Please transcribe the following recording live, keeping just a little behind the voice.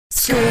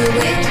Screw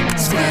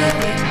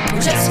it.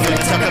 We're just gonna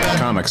talk about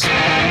comics.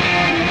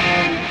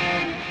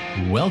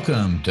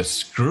 Welcome to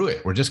Screw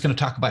It. We're just going to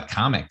talk about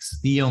comics,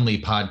 the only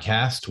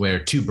podcast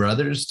where two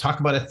brothers talk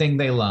about a thing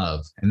they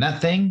love, and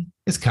that thing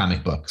is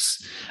comic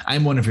books.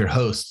 I'm one of your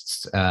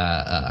hosts,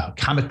 a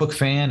comic book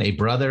fan, a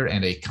brother,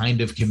 and a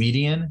kind of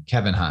comedian,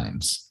 Kevin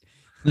Hines.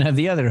 And I'm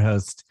the other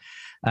host,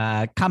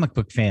 comic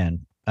book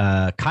fan,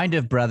 kind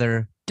of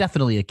brother,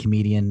 definitely a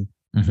comedian,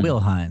 Will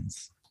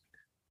Hines.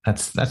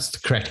 That's the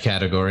correct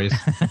categories.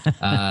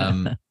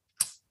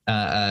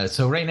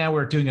 So right now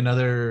we're doing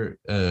another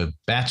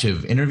batch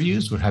of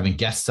interviews. We're having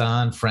guests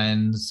on,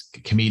 friends,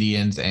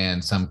 comedians,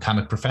 and some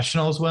comic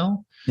professionals.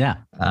 Well, Yeah.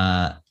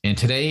 And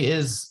today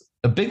is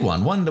a big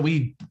one that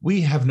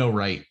we have no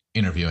right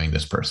interviewing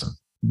this person.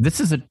 This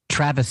is a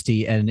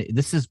travesty, and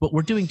this is what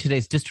we're doing today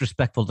is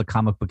disrespectful to the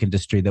comic book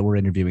industry that we're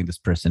interviewing this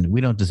person. We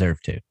don't deserve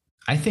to.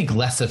 I think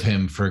less of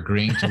him for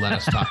agreeing to let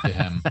us talk to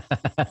him.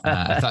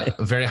 I thought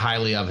very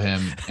highly of him.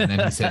 And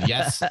then he said,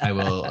 yes, I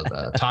will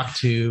talk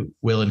to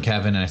Will and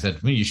Kevin. And I said,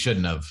 well, you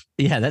shouldn't have.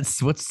 Yeah,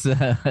 that's what's...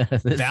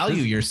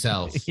 Value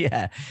yourself.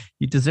 Yeah,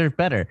 you deserve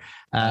better.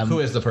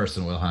 Who is the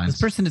person, Will Hines?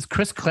 This person is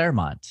Chris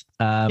Claremont.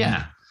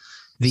 The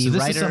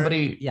writer. Is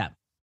somebody, yeah.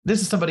 This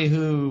is somebody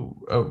who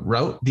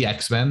wrote the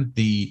X-Men,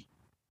 the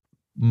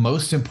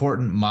most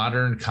important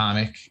modern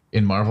comic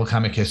in Marvel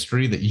comic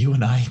history that you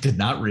and I did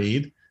not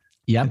read.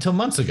 Yep. Until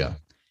months ago.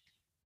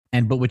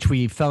 But which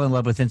we fell in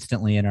love with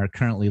instantly and are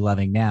currently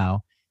loving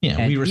now. Yeah,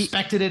 and we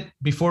respected it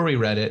before we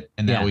read it,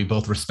 and now we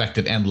both respect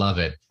it and love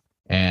it.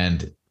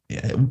 And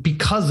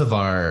because of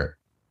our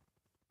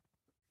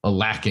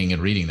lacking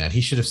in reading that,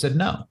 he should have said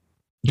no.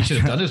 He should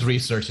have done his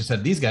research and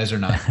said, these guys are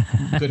not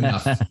good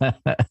enough to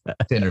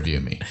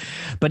interview me.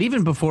 But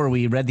even before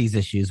we read these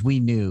issues, we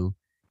knew,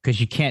 because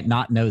you can't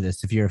not know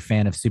this if you're a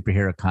fan of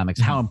superhero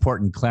comics, how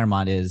important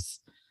Claremont is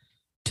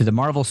to the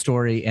Marvel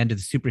story and to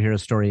the superhero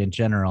story in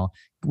general.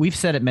 We've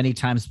said it many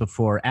times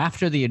before.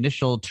 After the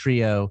initial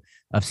trio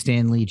of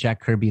Stan Lee, Jack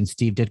Kirby, and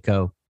Steve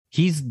Ditko,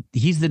 he's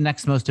the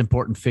next most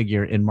important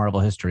figure in Marvel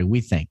history,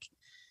 we think.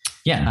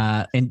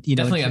 Yeah, and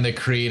definitely on the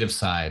creative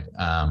side.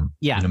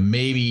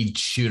 Maybe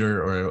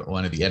Shooter or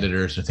one of the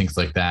editors or things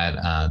like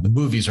that. The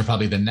movies are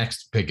probably the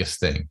next biggest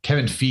thing.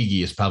 Kevin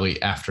Feige is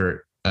probably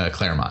after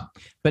Claremont.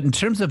 But in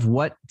terms of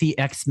what the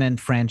X-Men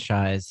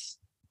franchise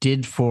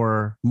did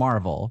for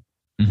Marvel.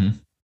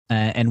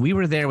 And we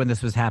were there when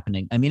this was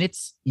happening. I mean,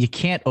 you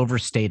can't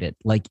overstate it.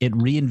 Like, it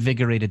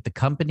reinvigorated the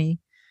company.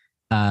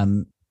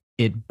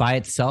 It by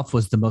itself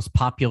was the most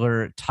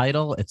popular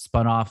title. It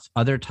spun off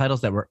other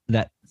titles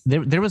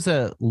there was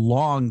a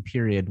long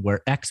period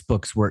where X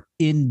books were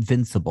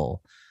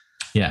invincible.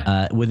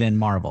 Within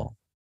Marvel.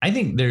 I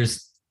think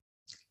there's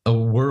a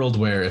world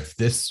where if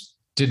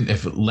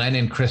Len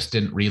and Chris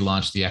didn't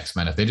relaunch the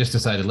X-Men, if they just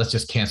decided, let's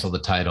just cancel the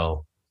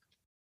title,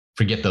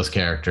 forget those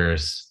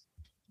characters,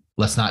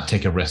 let's not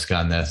take a risk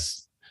on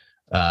this.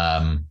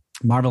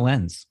 Marvel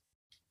ends.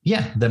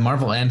 Yeah, the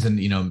Marvel ends, and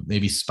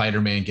maybe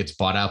Spider-Man gets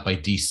bought out by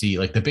DC.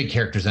 Like, the big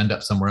characters end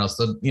up somewhere else.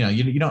 So, you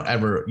won't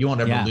ever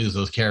lose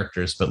those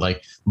characters. But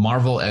like,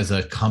 Marvel as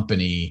a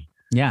company,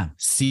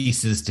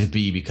 ceases to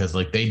be, because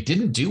like they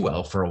didn't do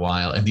well for a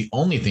while, and the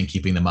only thing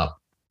keeping them up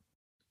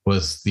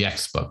was the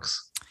X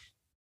books.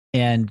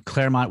 And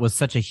Claremont was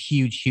such a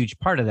huge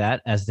part of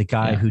that, as the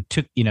guy who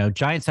took,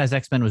 Giant Size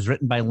X-Men was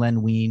written by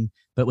Len Wein,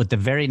 but with the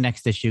very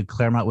next issue,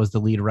 Claremont was the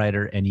lead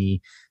writer, and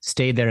he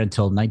stayed there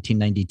until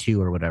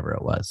 1992 or whatever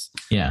it was.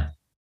 Yeah.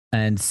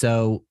 And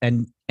so,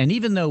 and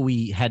even though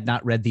we had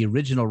not read the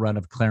original run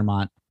of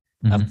Claremont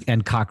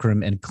and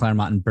Cockrum and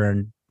Claremont and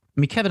Byrne, I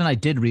mean, Kevin and I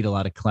did read a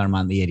lot of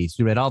Claremont in the 80s.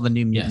 We read all the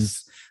New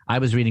Mutants. Yes. I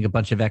was reading a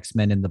bunch of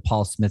X-Men in the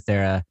Paul Smith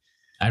era.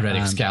 I read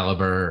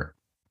Excalibur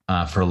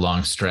for a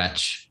long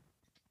stretch.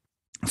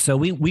 So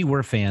we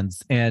were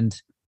fans. And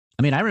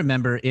I mean, I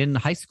remember in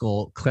high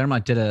school,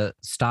 Claremont did a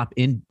stop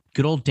in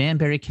good old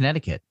Danbury,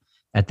 Connecticut,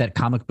 at that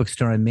comic book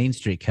store on Main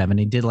Street, Kevin.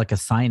 He did like a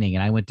signing,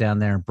 and I went down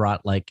there and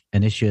brought like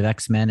an issue of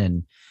X-Men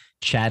and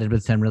chatted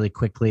with him really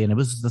quickly. And it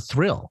was the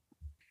thrill.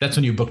 That's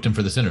when you booked him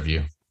for this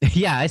interview.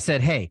 Yeah. I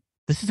said, hey,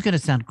 this is going to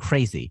sound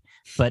crazy,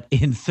 but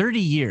in 30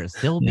 years,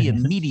 there'll be a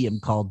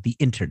medium called the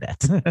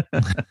internet.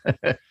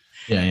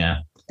 Yeah.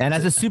 And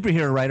as a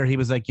superhero writer, he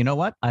was like, you know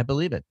what? I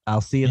believe it.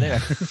 I'll see you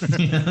there.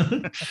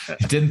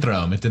 It didn't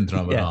throw him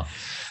at all.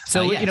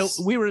 So,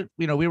 we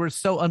were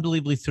so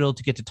unbelievably thrilled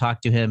to get to talk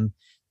to him.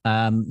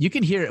 You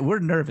can hear it. We're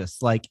nervous.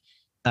 Like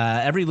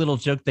every little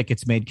joke that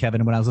gets made,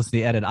 Kevin, when I was listening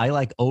to the edit, I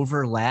like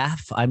over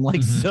laugh. I'm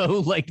like so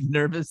like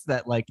nervous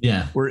that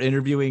we're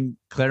interviewing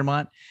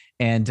Claremont,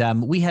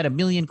 and we had a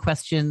million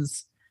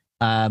questions.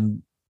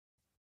 And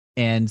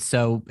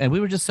we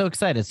were just so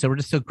excited. So we're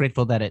just so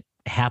grateful that it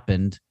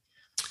happened.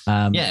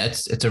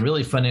 It's a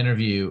really fun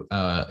interview.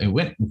 It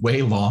went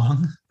way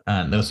long.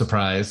 No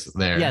surprise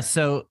there. Yeah.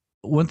 So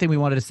one thing we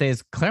wanted to say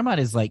is Claremont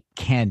is like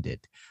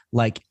candid.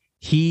 Like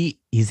he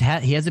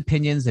has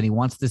opinions and he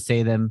wants to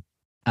say them.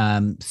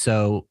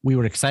 So we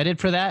were excited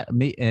for that.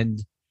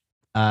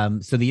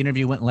 So the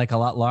interview went like a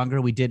lot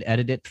longer. We did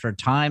edit it for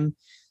time.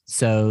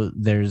 So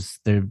there's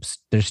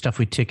stuff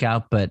we took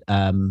out, but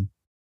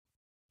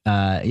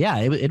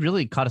it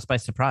really caught us by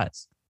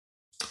surprise.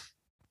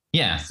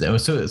 Yeah.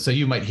 So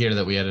you might hear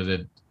that we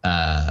edited.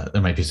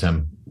 There might be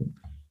some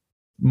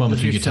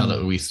moments you could tell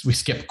that we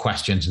skipped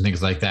questions and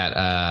things like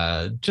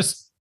that,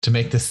 just to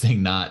make this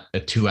thing not a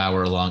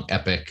 2-hour long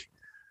epic.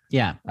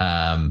 Yeah.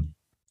 But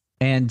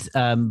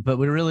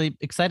we're really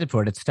excited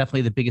for it. It's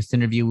definitely the biggest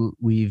interview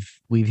we've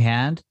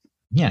had.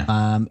 Yeah.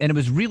 And it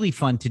was really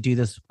fun to do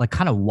this, like,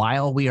 kind of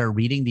while we are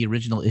reading the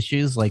original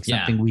issues. Like,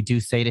 something we do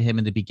say to him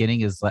in the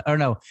beginning is like,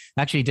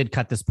 actually he did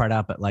cut this part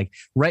out, but like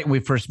right when we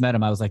first met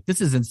him, I was like,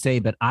 this is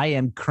insane, but I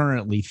am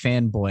currently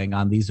fanboying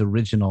on these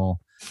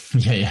original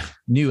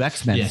new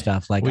X-Men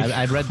stuff. Like,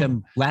 I read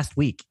them last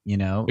week,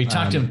 We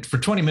talked to him for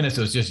 20 minutes.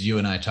 It was just you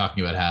and I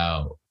talking about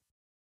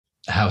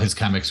how his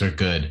comics are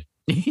good.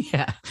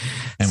 Yeah.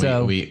 And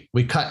so we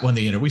cut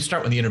we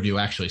start when the interview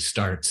actually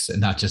starts,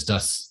 and not just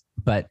us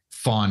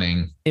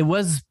fawning.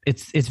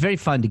 It's very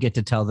fun to get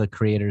to tell the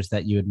creators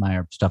that you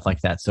admire, stuff like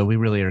that. So we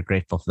really are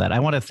grateful for that. I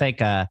want to thank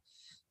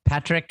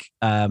Patrick,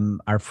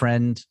 our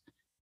friend,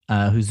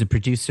 who's the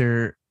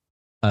producer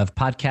of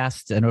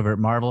podcasts and over at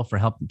Marvel,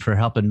 for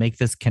helping make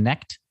this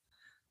connect.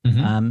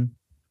 Mm-hmm.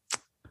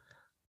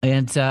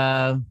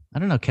 I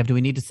don't know, Kev, do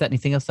we need to set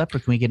anything else up, or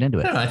can we get into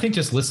it? No, I think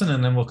just listen,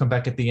 and then we'll come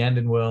back at the end,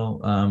 and we'll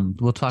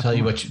talk. Tell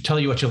you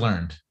what you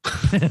learned.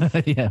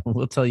 Yeah,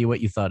 we'll tell you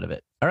what you thought of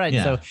it. All right,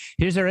 so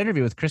here's our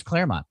interview with Chris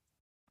Claremont.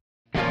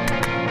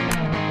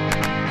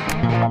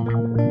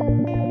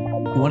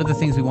 One of the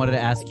things we wanted to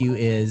ask you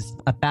is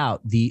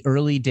about the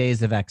early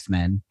days of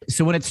X-Men.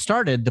 So when it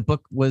started, the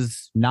book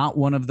was not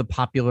one of the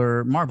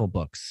popular Marvel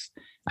books.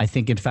 I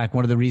think, in fact,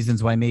 one of the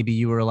reasons why maybe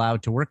you were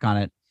allowed to work on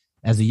it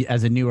as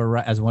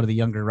one of the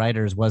younger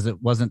writers was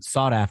it wasn't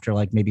sought after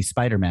like maybe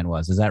Spider-Man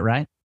was. Is that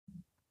right?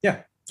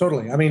 Yeah,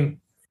 totally. I mean,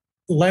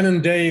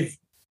 Len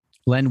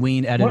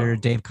Wein, editor,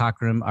 Dave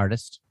Cockrum,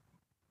 artist.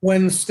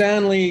 When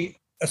Stanley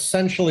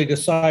essentially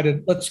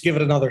decided, let's give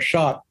it another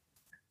shot,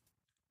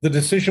 the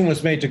decision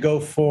was made to go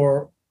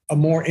for a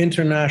more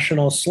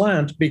international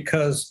slant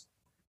because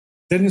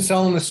it didn't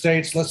sell in the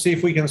States. Let's see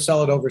if we can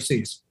sell it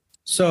overseas.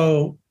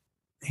 So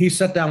he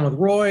sat down with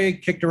Roy,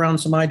 kicked around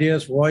some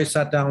ideas. Roy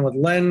sat down with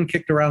Len,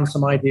 kicked around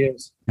some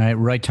ideas. All right,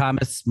 Roy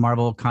Thomas,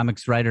 Marvel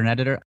Comics writer and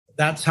editor.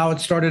 That's how it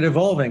started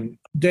evolving.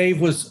 Dave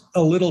was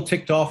a little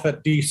ticked off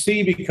at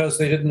DC because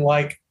they didn't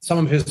like some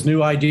of his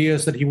new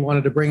ideas that he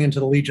wanted to bring into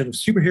the Legion of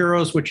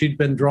Superheroes, which he'd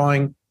been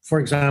drawing. For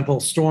example,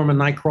 Storm and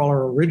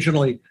Nightcrawler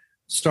originally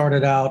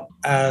started out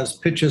as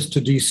pitches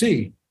to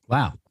DC.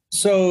 Wow.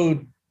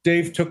 So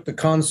Dave took the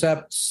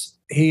concepts.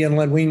 He and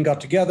Len Wein got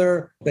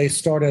together. They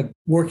started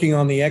working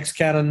on the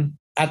X-Canon.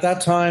 At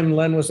that time,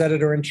 Len was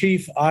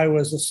editor-in-chief. I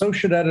was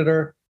associate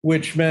editor,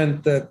 which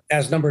meant that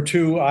as number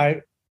two,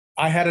 I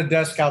had a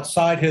desk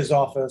outside his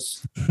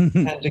office,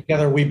 and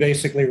together we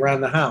basically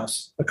ran the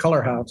house, the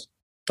color house.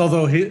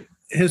 Although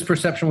his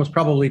perception was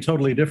probably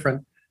totally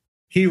different.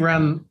 He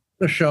ran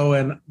the show,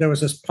 and there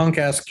was this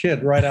punk-ass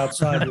kid right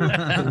outside.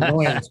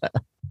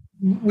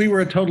 We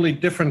were a totally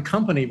different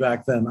company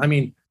back then. I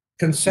mean,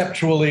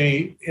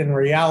 conceptually, in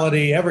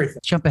reality, everything.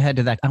 Jump ahead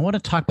to that. I want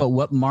to talk about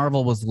what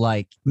Marvel was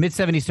like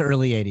mid-70s to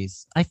early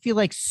 80s. I feel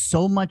like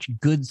so much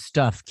good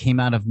stuff came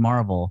out of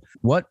Marvel.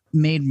 What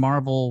made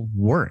Marvel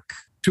work?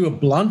 To a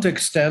blunt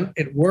extent,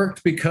 it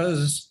worked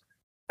because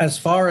as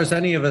far as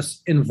any of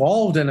us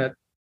involved in it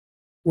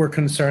were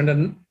concerned,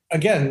 and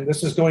again,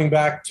 this is going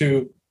back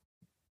to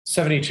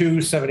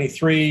 72,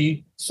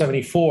 73,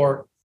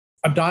 74,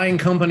 a dying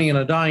company and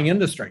a dying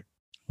industry.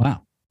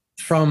 Wow.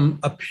 From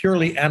a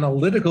purely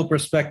analytical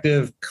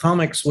perspective,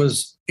 comics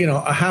was,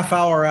 a half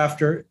hour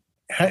after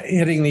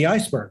hitting the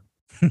iceberg.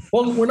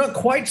 Well, we're not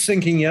quite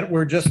sinking yet.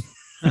 We're just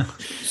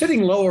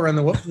sitting lower in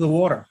the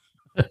water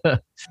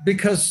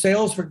because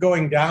sales were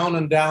going down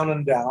and down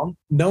and down.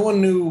 No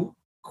one knew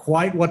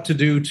quite what to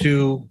do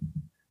to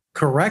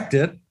correct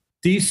it.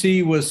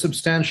 DC was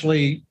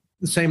substantially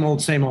the same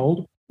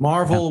old.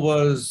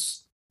 Marvel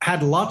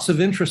had lots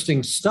of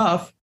interesting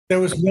stuff. There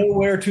was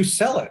nowhere to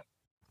sell it.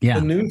 Yeah.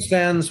 The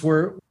newsstands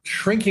were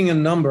shrinking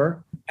in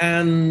number,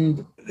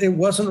 and it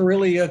wasn't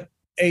really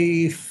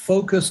a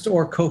focused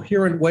or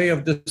coherent way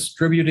of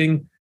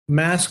distributing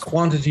mass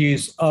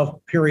quantities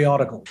of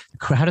periodicals.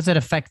 How does that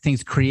affect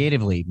things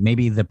creatively?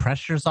 Maybe the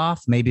pressure's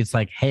off? Maybe it's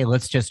like, hey,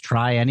 let's just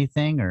try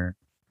anything? Or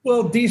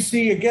Well,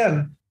 DC,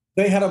 again,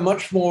 they had a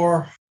much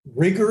more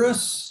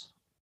rigorous,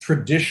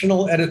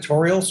 traditional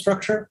editorial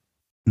structure.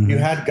 Mm-hmm. You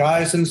had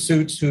guys in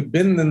suits who'd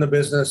been in the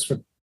business for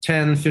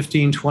 10,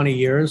 15, 20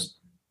 years.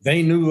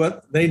 They knew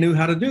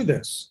how to do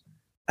this.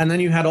 And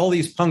then you had all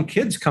these punk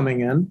kids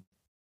coming in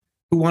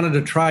who wanted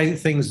to try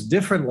things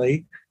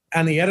differently.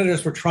 And the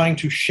editors were trying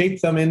to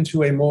shape them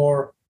into a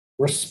more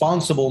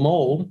responsible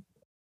mold.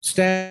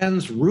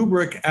 Stan's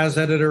rubric as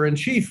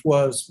editor-in-chief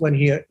was when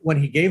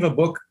he gave a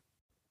book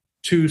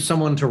to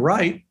someone to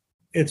write,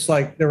 it's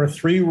like there are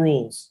 3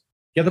 rules.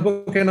 Get the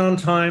book in on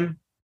time,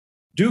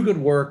 do good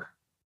work,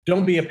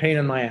 don't be a pain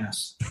in my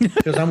ass,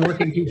 because I'm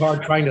working too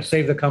hard trying to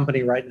save the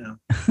company right now.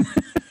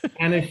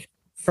 And if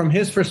from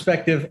his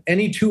perspective,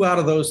 any two out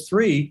of those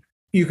three,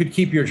 you could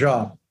keep your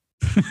job.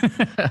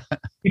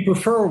 He'd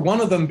prefer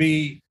one of them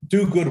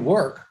do good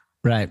work.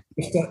 Right.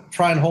 Just to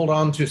try and hold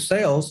on to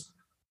sales.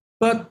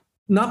 But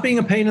not being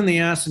a pain in the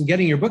ass and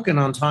getting your book in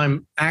on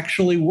time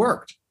actually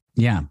worked.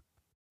 Yeah.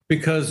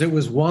 Because it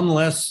was one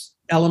less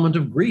element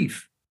of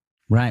grief.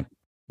 Right.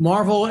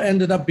 Marvel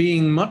ended up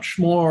being much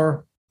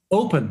more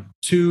open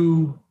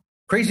to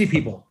crazy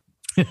people.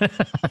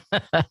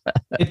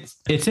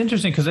 It's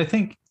interesting because I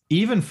think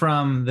even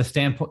from the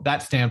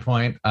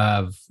standpoint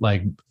of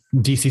like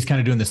DC's kind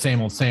of doing the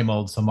same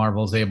old, so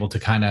Marvel's able to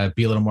kind of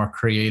be a little more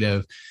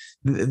creative.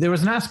 There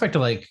was an aspect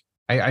of like,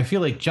 I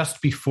feel like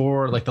just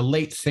before like the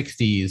late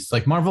 60s,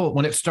 like Marvel,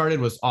 when it started,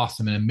 was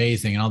awesome and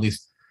amazing and all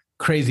these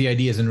crazy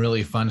ideas and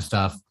really fun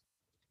stuff.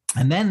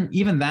 And then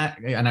even that,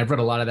 and I've read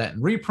a lot of that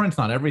in reprints,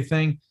 not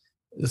everything,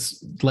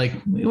 it's like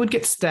it would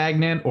get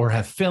stagnant or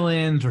have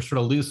fill-ins or sort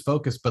of lose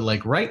focus. But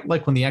like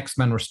like when the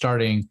X-Men were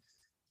starting,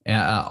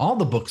 all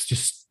the books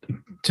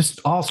just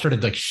all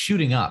started like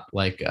shooting up.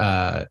 Like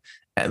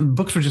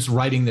books were just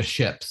riding the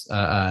ships.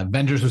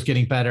 Avengers was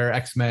getting better.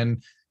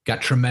 X-Men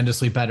got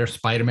tremendously better.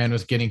 Spider-Man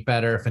was getting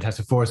better.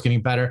 Fantastic Four was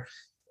getting better.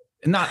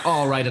 Not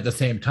all right at the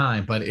same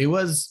time, but it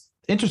was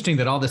interesting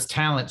that all this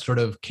talent sort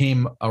of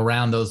came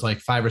around those like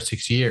 5 or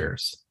 6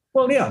 years.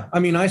 Well, yeah. I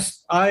mean,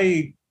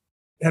 I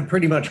had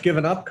pretty much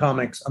given up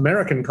comics,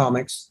 American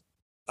comics.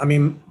 I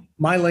mean,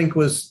 my link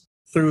was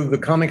through the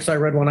comics I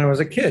read when I was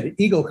a kid,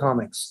 Eagle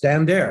Comics,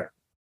 Dan Dare,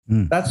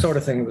 that sort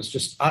of thing. It was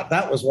just,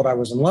 that was what I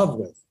was in love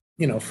with.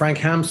 You know, Frank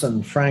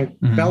Hampson, Frank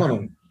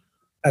Bellamy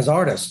as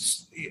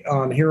artists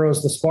on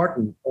Heroes the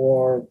Spartan,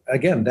 or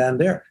again, Dan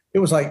Dare. It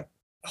was like,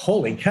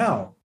 holy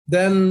cow.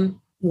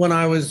 Then when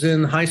I was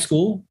in high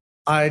school,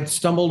 I'd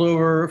stumbled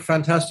over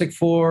Fantastic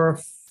Four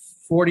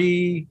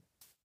 48,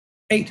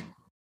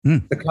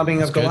 The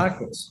Coming of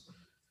Galactus,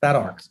 that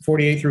arc,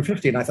 48 through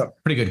 50. And I thought,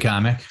 pretty good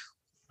comic.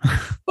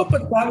 but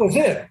that was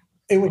it.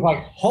 It was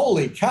like,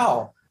 holy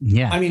cow.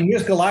 Yeah. I mean,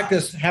 here's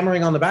Galactus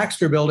hammering on the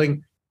Baxter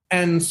Building,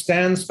 and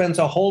Stan spends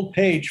a whole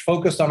page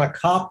focused on a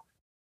cop,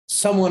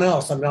 someone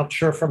else. I'm not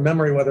sure from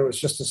memory whether it was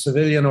just a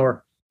civilian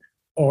or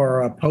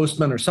a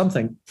postman or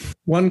something.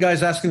 One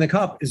guy's asking the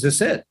cop, is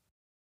this it?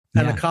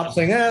 And the cop's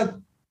saying,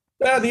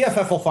 the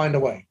FF will find a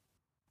way.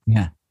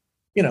 Yeah.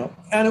 You know,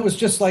 and it was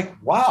just like,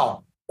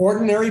 wow,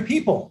 ordinary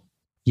people.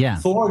 Yeah.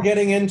 Thor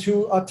getting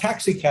into a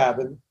taxi cab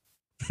and,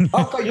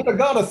 how come you're the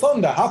god of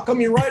thunder? How come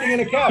you're riding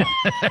in a cab?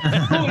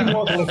 Truly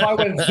mortal, if I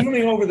went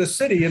zooming over the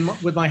city and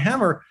with my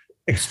hammer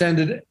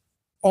extended,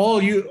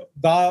 all you,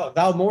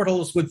 thou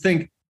mortals would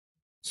think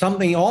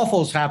something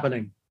awful's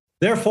happening.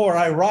 Therefore,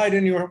 I ride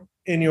in your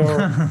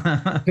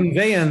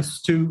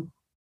conveyance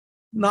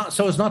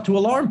so as not to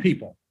alarm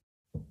people.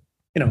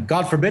 You know,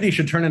 God forbid he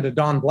should turn into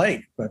Don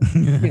Blake, but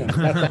you know,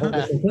 that's a whole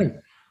different thing.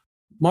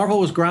 Marvel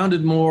was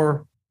grounded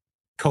more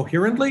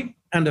coherently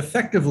and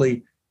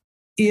effectively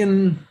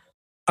in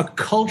a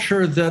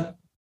culture that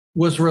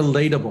was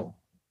relatable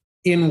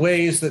in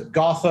ways that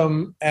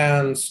Gotham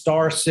and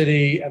Star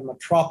City and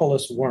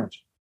Metropolis weren't.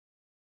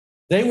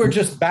 They were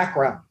just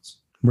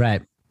backgrounds.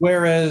 Right.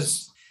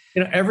 Whereas,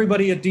 you know,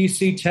 everybody at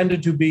DC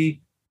tended to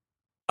be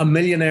a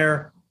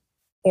millionaire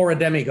or a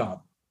demigod.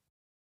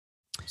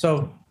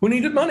 So who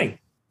needed money?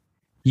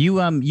 You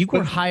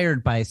were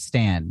hired by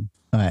Stan.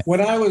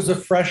 When I was a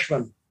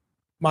freshman,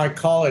 my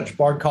college,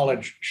 Bard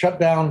College, shut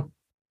down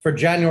for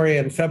January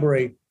and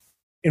February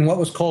in what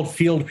was called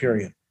field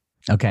period.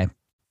 Okay.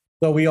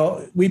 So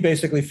we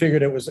basically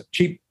figured it was a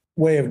cheap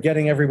way of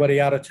getting everybody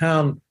out of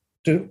town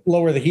to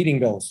lower the heating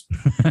bills.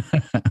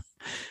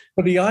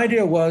 But the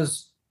idea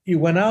was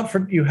you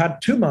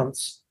had 2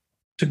 months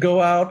to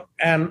go out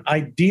and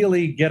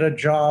ideally get a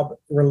job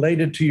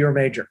related to your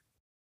major.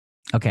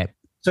 Okay.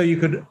 So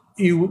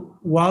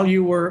while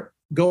you were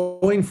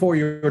going for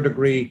your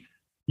degree,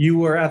 you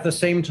were at the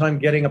same time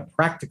getting a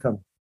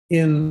practicum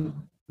in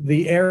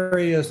the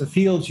areas, the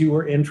fields you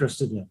were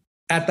interested in.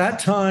 At that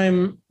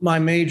time, my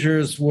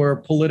majors were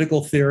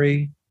political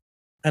theory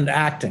and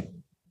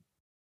acting.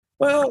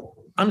 Well,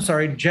 I'm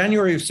sorry,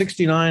 January of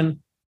 69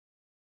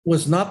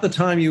 was not the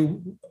time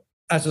you,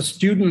 as a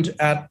student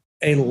at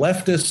a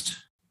leftist,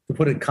 to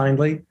put it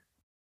kindly,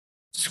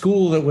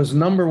 school that was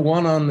number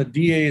one on the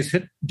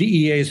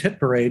DEA's hit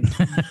parade.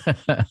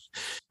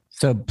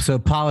 So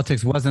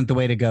politics wasn't the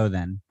way to go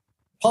then?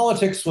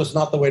 Politics was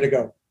not the way to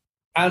go.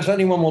 As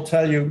anyone will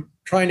tell you,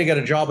 trying to get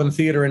a job in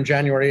theater in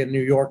January in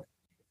New York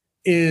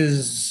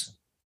is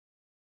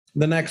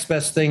the next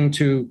best thing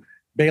to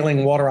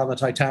bailing water on the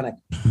Titanic.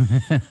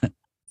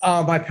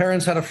 My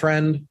parents had a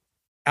friend,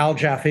 Al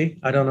Jaffe.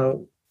 I don't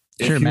know.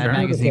 Sure, Mad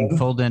Magazine,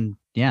 Folden.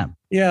 Yeah.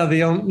 Yeah,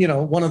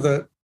 one of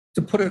the,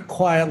 to put it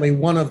quietly,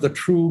 one of the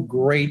true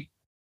great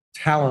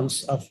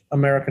talents of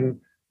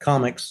American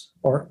comics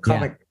or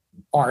comic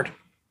art.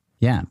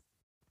 Yeah.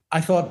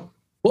 I thought,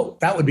 well,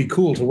 that would be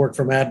cool to work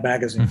for Mad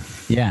Magazine.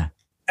 Yeah.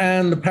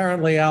 And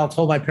apparently Al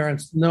told my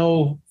parents,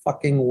 no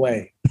fucking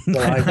way will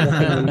I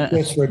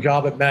go for a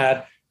job at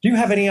Mad. Do you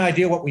have any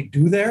idea what we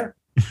do there?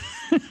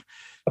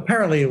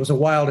 apparently it was a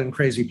wild and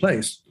crazy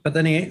place. But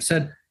then he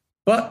said,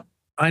 but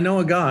I know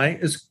a guy.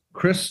 Is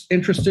Chris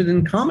interested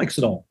in comics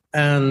at all?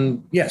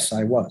 And yes,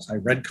 I was. I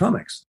read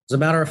comics. As a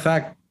matter of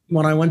fact,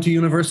 when I went to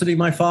university,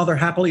 my father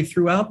happily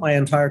threw out my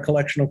entire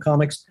collection of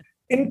comics,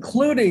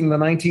 including the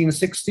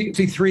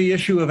 1963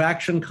 issue of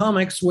Action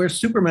Comics, where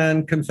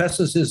Superman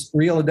confesses his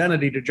real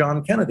identity to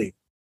John Kennedy,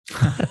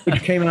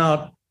 which came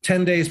out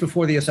 10 days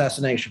before the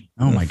assassination.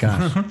 Oh, my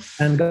gosh.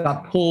 And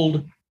got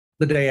pulled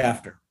the day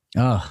after.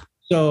 Oh.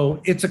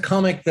 So it's a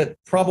comic that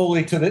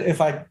probably,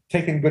 if I'd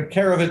taken good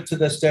care of it to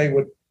this day,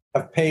 would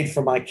have paid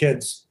for my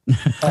kids'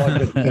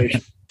 college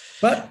education.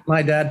 But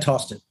my dad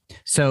tossed it.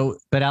 So,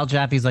 but Al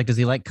Jaffe's like, does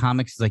he like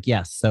comics? He's like,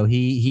 yes. So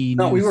he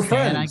no, we were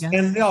Stan, friends,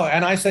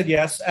 and I said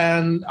yes,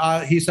 and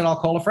he said I'll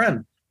call a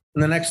friend.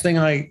 And the next thing,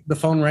 the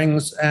phone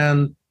rings,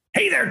 and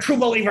hey there, true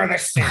believer,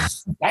 this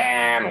is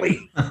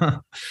Stanley.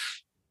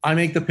 I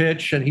make the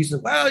pitch, and he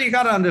said, well, you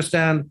got to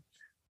understand,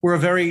 we're a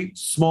very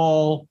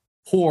small,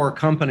 poor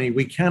company.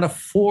 We can't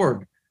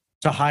afford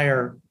to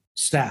hire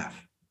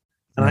staff.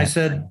 And I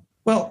said,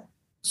 well,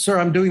 sir,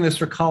 I'm doing this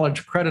for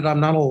college credit.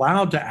 I'm not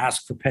allowed to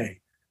ask for pay.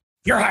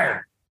 You're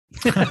hired.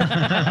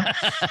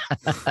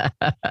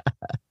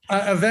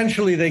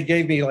 Eventually, they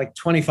gave me like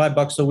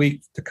 $25 a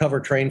week to cover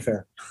train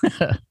fare.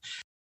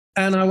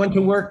 And I went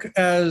to work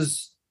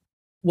as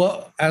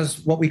what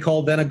we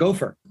called then a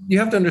gopher. You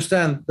have to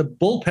understand, the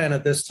bullpen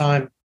at this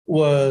time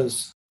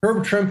was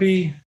Herb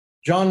Trimpe,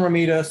 John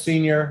Romita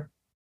Sr.,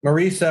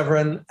 Marie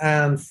Severin,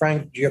 and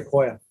Frank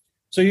Giacoia.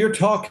 So you're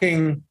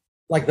talking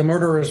like the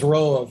murderer's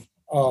row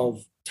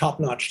of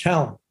top-notch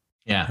talent.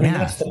 Yeah. I mean,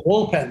 that's the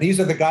bullpen. These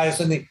are the guys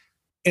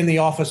in the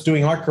office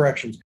doing art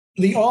corrections.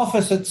 The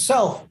office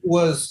itself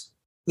was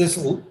this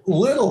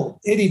little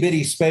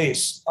itty-bitty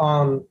space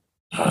on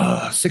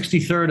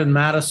 63rd and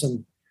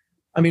Madison.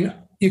 I mean,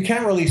 you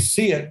can't really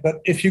see it, but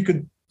if you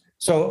could.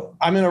 So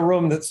I'm in a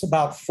room that's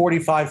about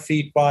 45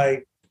 feet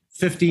by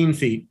 15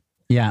 feet.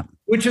 Yeah.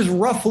 Which is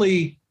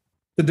roughly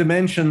the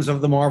dimensions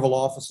of the Marvel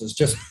offices,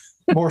 just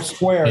more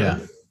square. Yeah.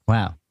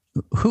 Wow.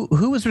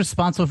 Who was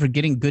responsible for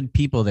getting good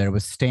people there?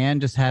 Was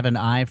Stan just have an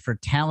eye for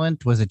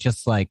talent? Was it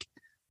just like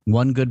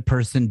one good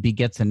person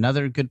begets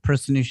another good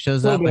person who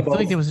shows up? I feel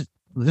like there was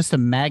just a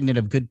magnet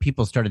of good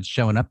people started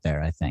showing up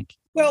there, I think.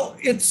 Well,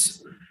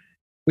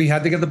 we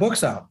had to get the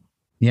books out.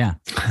 Yeah.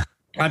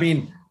 I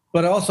mean,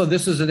 but also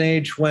this is an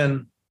age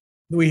when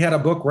we had a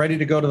book ready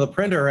to go to the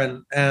printer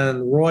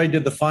and Roy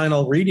did the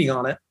final reading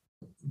on it.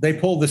 They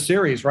pulled the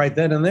series right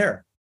then and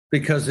there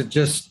because it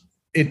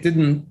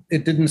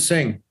didn't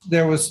sing.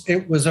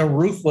 It was a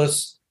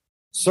ruthless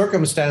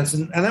circumstance.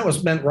 And that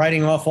was meant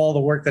writing off all the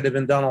work that had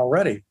been done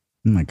already.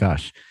 Oh my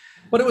gosh.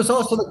 But it was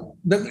also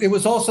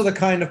the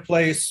kind of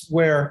place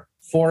where,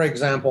 for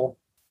example,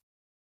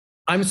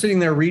 I'm sitting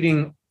there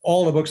reading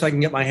all the books I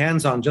can get my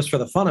hands on just for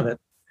the fun of it.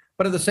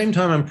 But at the same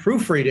time, I'm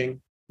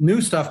proofreading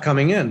new stuff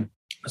coming in.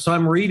 So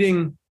I'm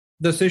reading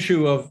this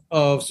issue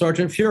of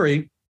Sergeant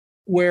Fury,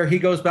 where he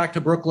goes back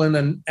to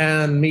Brooklyn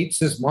and meets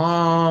his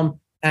mom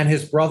and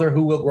his brother,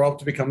 who will grow up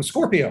to become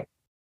Scorpio.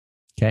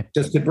 Okay.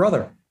 Just good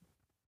brother.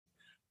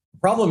 The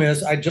problem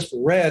is I just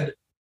read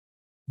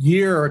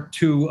year or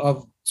two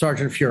of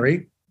Sergeant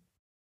Fury.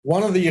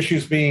 One of the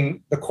issues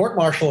being the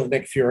court-martial of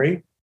Nick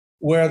Fury,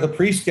 where the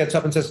priest gets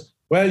up and says,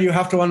 well, you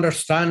have to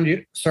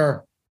understand,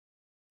 sir,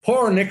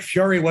 poor Nick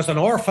Fury was an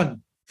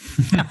orphan.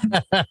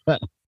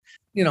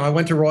 I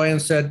went to Roy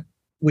and said,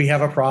 we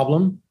have a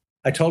problem.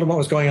 I told him what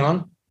was going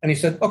on. And he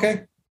said,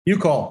 okay, you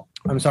call.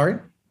 I'm sorry.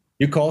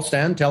 You call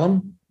Stan, tell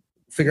him,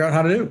 figure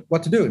out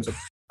what to do. And so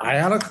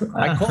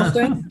I call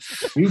Stan.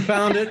 You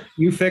found it.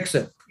 You fix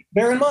it.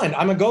 Bear in mind,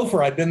 I'm a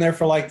gopher. I've been there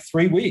for like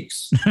 3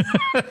 weeks.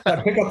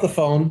 I pick up the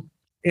phone,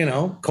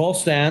 call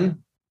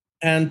Stan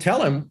and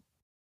tell him.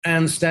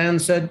 And Stan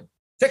said,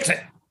 fix it.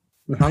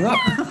 And hung up.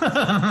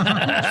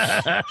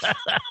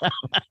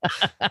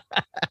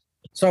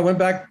 So I went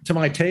back to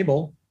my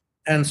table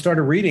and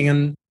started reading.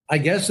 And I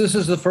guess this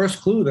is the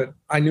first clue that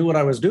I knew what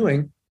I was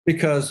doing,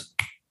 because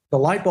the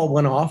light bulb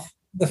went off.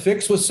 The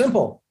fix was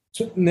simple.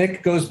 So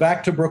Nick goes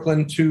back to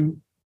Brooklyn to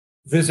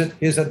visit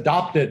his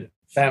adopted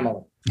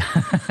family.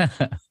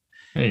 There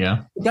you go.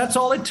 That's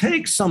all it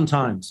takes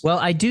sometimes. Well,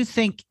 I do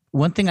think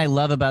one thing I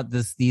love about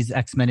these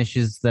X-Men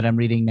issues that I'm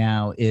reading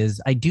now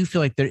is I do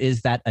feel like there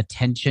is that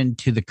attention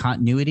to the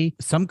continuity.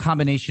 Some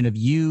combination of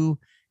you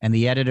and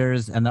the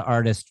editors and the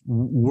artist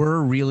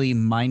were really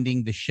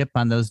minding the ship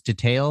on those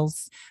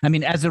details. I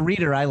mean, as a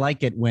reader, I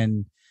like it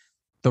when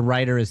the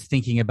writer is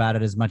thinking about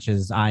it as much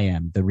as I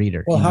am, the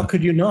reader. Well, how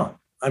could you not?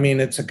 I mean,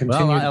 it's a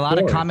continued a lot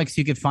story. of comics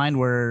you could find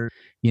where,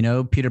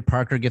 Peter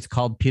Parker gets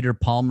called Peter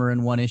Palmer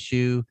in one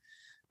issue.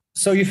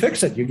 So you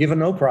fix it. You give a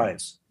no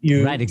prize.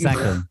 Right,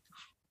 exactly.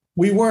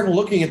 We weren't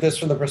looking at this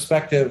from the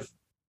perspective,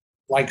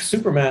 like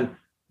Superman,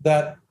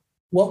 that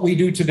what we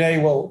do today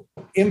will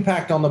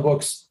impact on the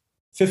books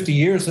 50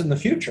 years in the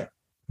future.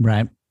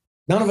 Right.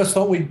 None of us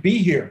thought we'd be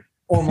here,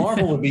 or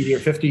Marvel would be here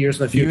 50 years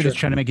in the future. You were just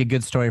trying to make a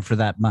good story for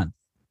that month.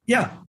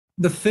 Yeah.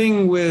 The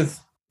thing with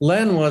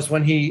Len was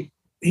when he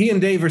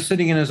and Dave are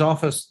sitting in his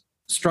office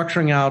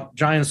structuring out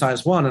Giant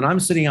Size 1, and I'm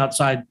sitting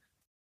outside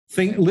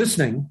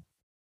listening,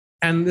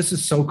 and this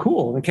is so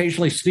cool. And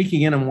occasionally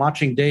sneaking in and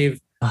watching Dave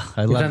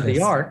present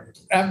the art.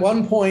 At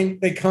one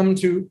point, they come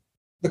to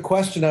the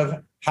question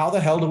of how the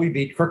hell do we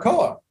beat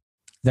Krakoa?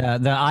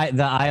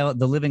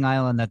 The living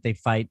island that they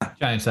fight.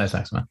 Giant Size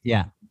X-Men.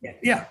 Yeah.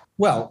 Yeah.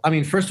 Well, I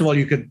mean, first of all,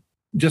 you could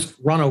just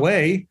run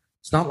away.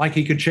 It's not like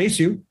he could chase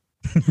you.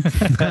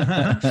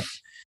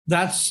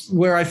 That's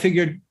where I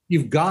figured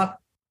you've got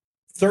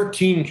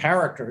 13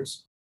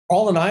 characters.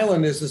 All an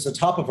island is the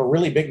top of a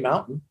really big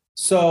mountain.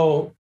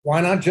 So why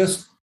not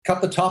just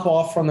cut the top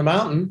off from the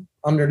mountain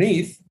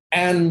underneath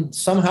and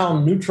somehow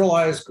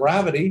neutralize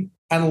gravity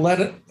and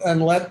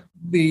let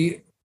the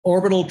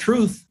orbital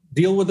truth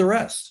deal with the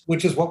rest,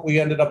 which is what we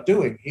ended up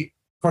doing.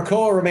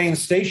 Krakoa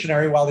remains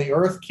stationary while the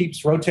Earth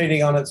keeps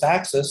rotating on its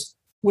axis.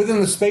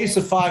 Within the space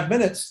of 5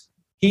 minutes,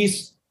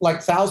 he's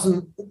like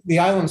the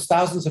island's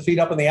thousands of feet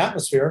up in the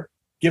atmosphere.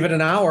 Give it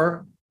an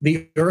hour,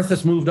 the Earth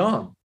has moved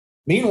on.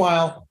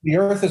 Meanwhile, the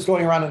Earth is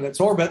going around in its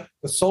orbit.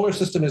 The solar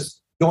system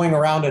is going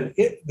around in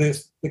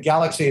the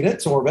galaxy in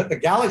its orbit. The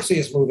galaxy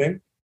is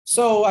moving.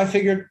 So I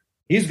figured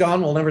he's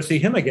gone. We'll never see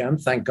him again.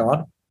 Thank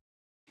God.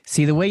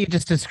 See, the way you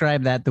just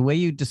described that, the way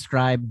you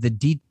described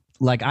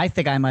I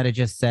think I might have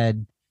just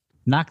said,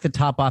 knock the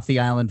top off the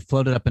island,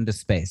 float it up into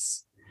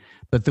space.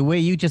 But the way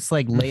you just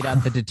laid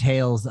out the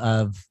details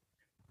of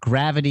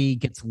gravity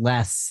gets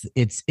less,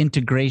 its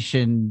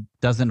integration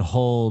doesn't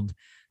hold,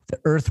 the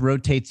Earth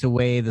rotates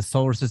away, the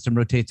solar system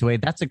rotates away.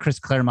 That's a Chris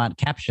Claremont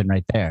caption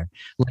right there.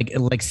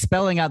 Like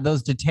spelling out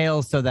those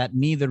details so that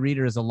me, the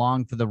reader, is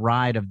along for the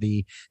ride of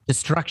the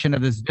destruction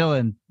of this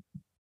villain.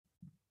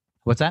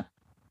 What's that?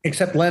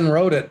 Except Len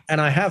wrote it,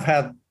 and I have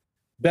had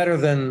better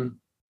than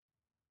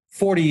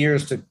 40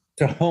 years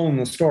to hone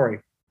the story.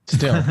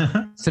 Still.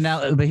 So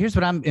now, but here's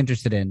what I'm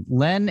interested in.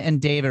 Len and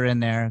Dave are in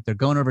there. They're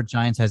going over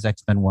Giant Size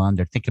X-Men 1.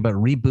 They're thinking about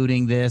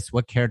rebooting this.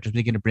 What characters are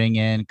they going to bring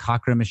in?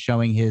 Cockrum is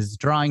showing his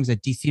drawings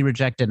that DC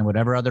rejected and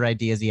whatever other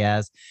ideas he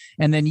has.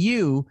 And then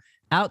you,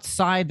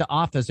 outside the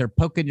office, are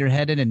poking your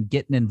head in and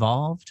getting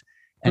involved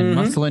and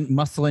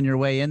muscling your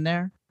way in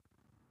there.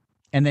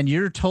 And then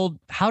you're told,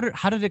 how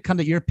did it come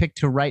that your pick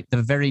to write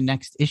the very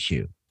next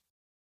issue?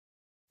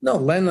 No,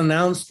 Len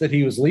announced that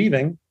he was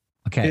leaving.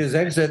 Okay. His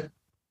exit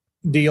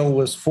deal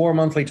was 4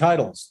 monthly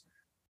titles,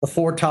 the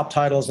 4 top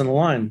titles in the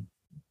line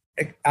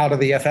out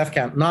of the FF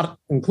count, not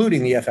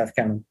including the FF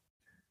canon.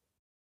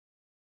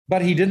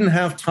 But he didn't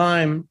have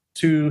time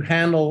to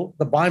handle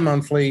the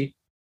bi-monthly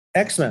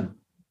X-Men.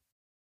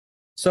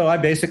 So I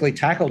basically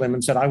tackled him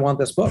and said, I want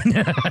this book.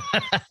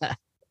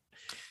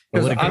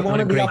 Because I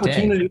wanted the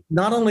opportunity. Day.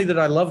 Not only did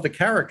I love the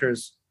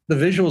characters, the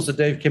visuals that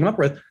Dave came up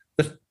with,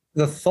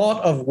 the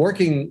thought of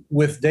working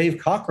with Dave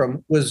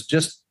Cockrum was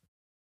just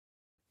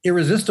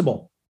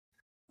irresistible.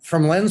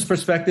 From Len's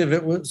perspective,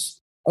 it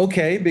was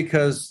okay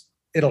because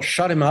it'll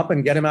shut him up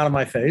and get him out of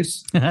my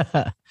face.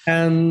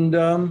 And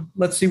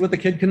let's see what the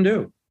kid can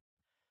do.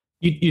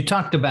 You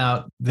talked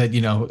about that,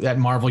 at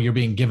Marvel, you're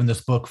being given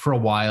this book for a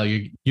while.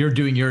 You're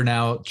doing your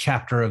now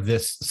chapter of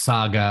this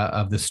saga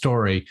of the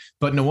story.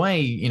 But in a way,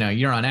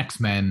 you're on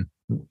X-Men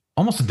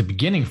almost at the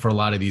beginning for a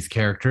lot of these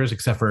characters,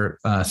 except for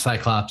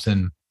Cyclops.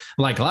 And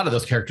a lot of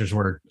those characters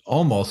were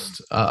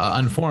almost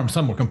unformed.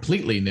 Some were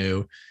completely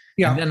new.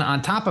 Yeah. And then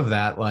on top of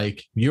that,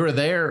 you were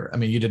there. I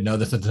mean, you didn't know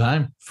this at the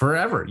time,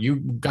 forever. You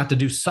got to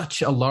do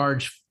such a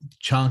large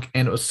chunk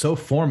and it was so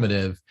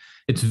formative.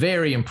 It's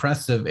very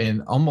impressive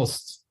and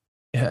almost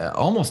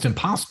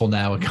impossible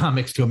now in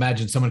comics to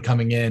imagine someone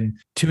coming in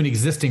to an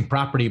existing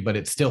property, but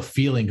it's still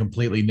feeling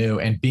completely new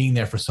and being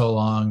there for so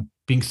long,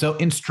 being so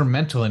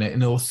instrumental in it in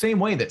the same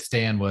way that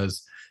Stan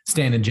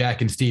and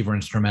Jack and Steve were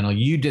instrumental.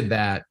 You did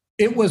that.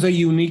 It was a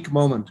unique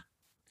moment.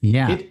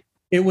 Yeah.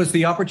 It was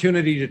the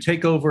opportunity to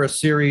take over a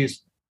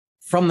series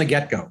from the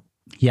get-go.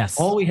 Yes.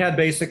 All we had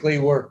basically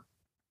were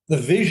the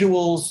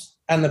visuals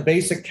and the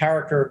basic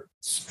character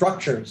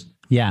structures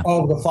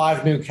of the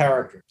 5 new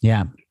characters.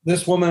 Yeah.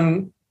 This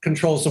woman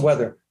controls the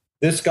weather.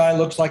 This guy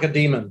looks like a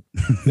demon.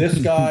 This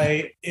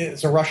guy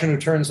is a Russian who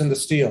turns into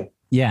steel.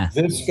 Yeah.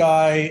 This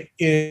guy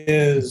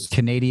is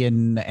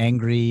Canadian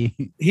angry.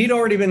 He'd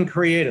already been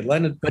created.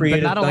 Len had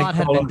created. But not a lot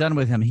had been done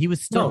with him. He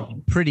was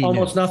still pretty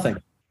almost new.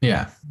 Nothing.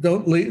 Yeah.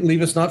 Don't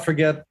leave us not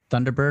forget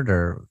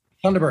Thunderbird.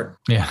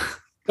 Yeah.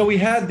 So we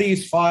had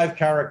these 5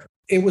 characters.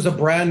 It was a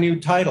brand new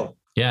title.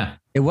 Yeah.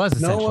 It was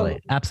essentially.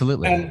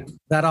 Absolutely. And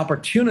that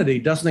opportunity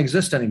doesn't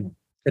exist anymore.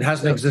 It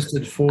hasn't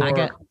existed for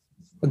a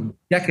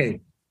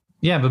decade.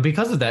 Yeah, but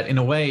because of that, in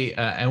a way,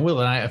 and Will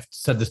and I have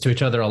said this to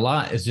each other a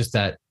lot, is just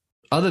that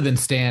other than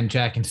Stan,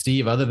 Jack, and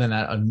Steve, other than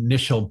that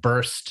initial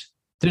burst,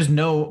 there's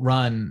no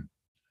run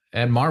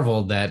at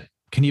Marvel that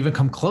can even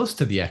come close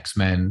to the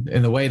X-Men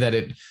in the way that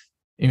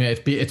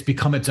it's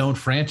become its own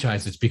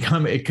franchise.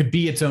 It could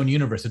be its own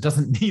universe. It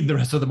doesn't need the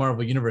rest of the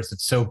Marvel universe.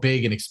 It's so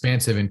big and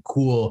expansive and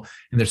cool,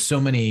 and there's so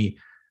many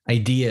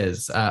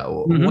ideas.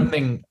 One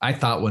thing I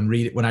thought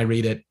when I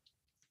read it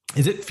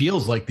is it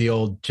feels like the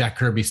old Jack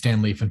Kirby,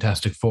 Stan Lee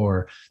Fantastic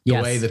Four,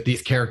 the way that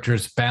these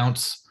characters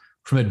bounce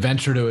from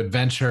adventure to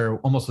adventure,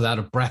 almost without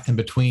a breath in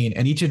between.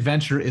 And each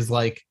adventure is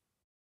like,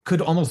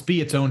 could almost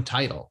be its own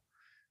title.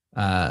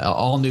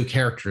 All new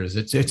characters.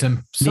 It's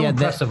so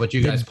impressive what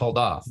you guys pulled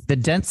off. The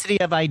density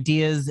of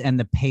ideas and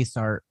the pace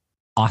are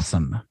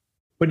awesome.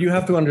 But you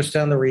have to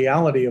understand the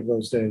reality of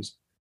those days.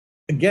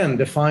 Again,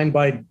 defined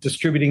by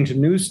distributing to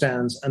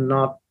newsstands and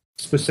not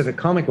specific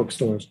comic book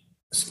stores.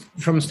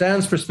 From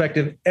Stan's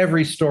perspective,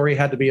 every story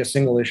had to be a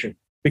single issue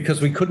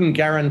because we couldn't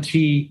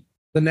guarantee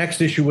the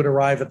next issue would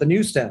arrive at the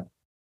newsstand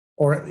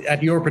or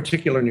at your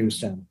particular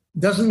newsstand.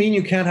 Doesn't mean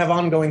you can't have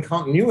ongoing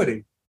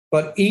continuity,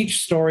 but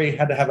each story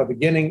had to have a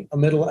beginning, a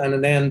middle, and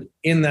an end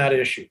in that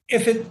issue.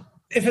 If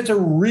it's a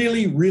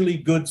really, really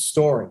good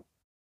story,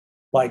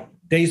 like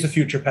Days of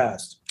Future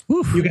Past,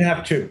 you can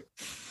have two.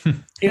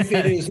 If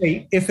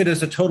it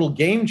is a total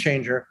game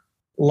changer,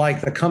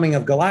 like The Coming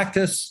of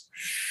Galactus,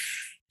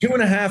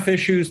 2.5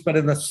 issues, but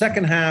in the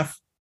second half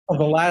of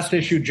the last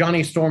issue,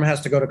 Johnny Storm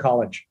has to go to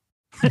college.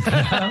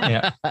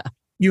 Yeah.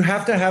 You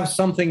have to have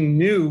something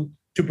new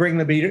to bring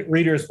the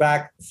readers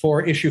back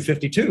for issue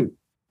 52.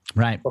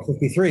 Right. Or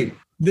 53.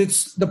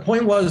 The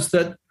point was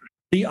that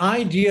the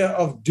idea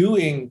of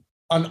doing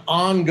an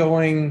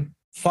ongoing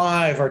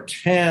 5 or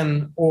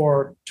 10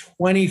 or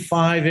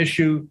 25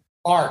 issue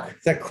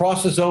arc that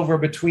crosses over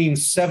between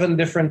 7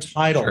 different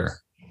titles, sure,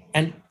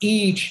 and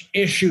each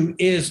issue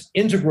is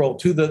integral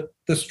to the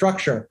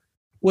structure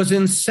was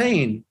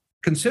insane,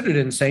 considered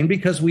insane,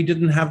 because we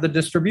didn't have the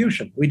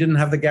distribution. We didn't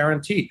have the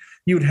guarantee.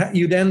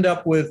 You'd end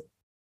up with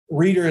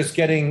readers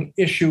getting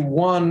issue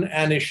 1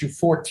 and issue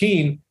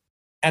 14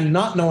 and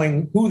not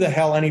knowing who the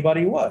hell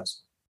anybody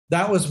was.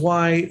 That was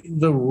why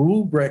the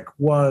rubric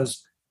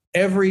was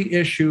every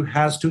issue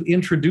has to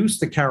introduce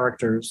the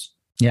characters,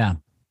 yeah,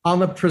 on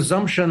the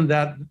presumption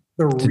that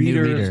the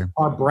readers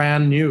are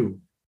brand new,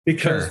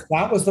 because sure,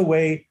 that was the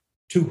way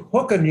to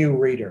hook a new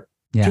reader,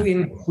 yeah, to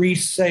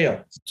increase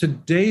sales.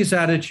 Today's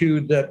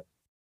attitude that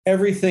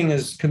everything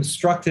is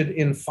constructed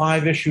in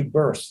 5-issue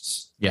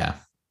bursts, yeah,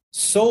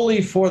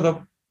 solely for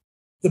the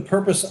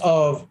purpose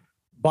of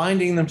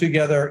binding them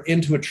together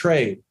into a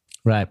trade,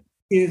 right,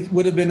 it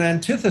would have been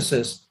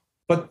antithesis,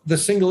 but the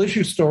single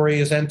issue story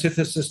is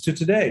antithesis to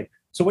today.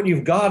 So what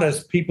you've got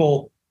is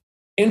people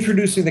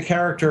introducing the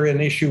character in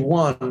issue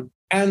 1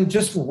 and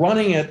just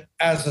running it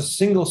as a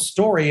single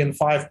story in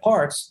 5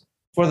 parts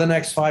for the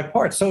next 5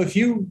 parts. So if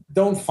you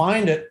don't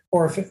find it,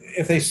 or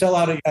if they sell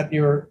out at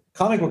your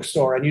comic book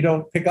store and you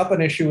don't pick up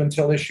an issue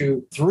until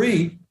issue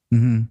 3,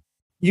 mm-hmm,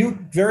 you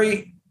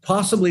very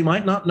possibly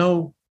might not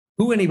know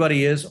who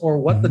anybody is or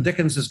what, mm-hmm, the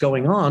dickens is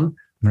going on.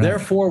 Right.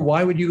 Therefore,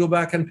 why would you go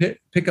back and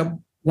pick up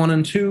 1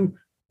 and 2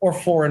 or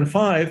 4 and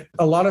 5?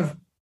 A lot of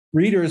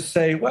readers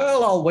say,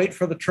 well, I'll wait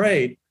for the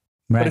trade.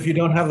 Right. But if you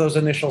don't have those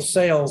initial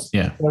sales,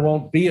 yeah, there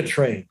won't be a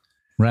trade.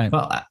 Right.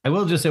 Well, I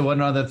will just say one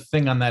other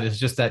thing on that is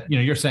just that,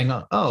 you're saying,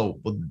 oh,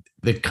 well,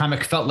 the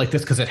comic felt like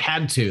this because it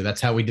had to.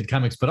 That's how we did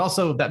comics. But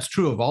also that's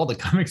true of all the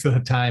comics at the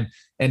time,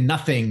 and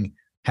nothing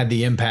had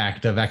the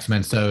impact of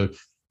X-Men. So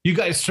you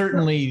guys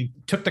certainly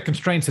took the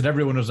constraints that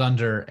everyone was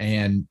under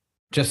and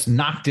just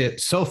knocked it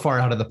so far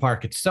out of the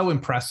park. It's so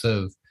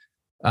impressive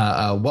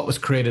what was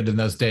created in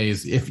those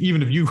days.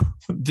 Even if you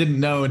didn't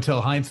know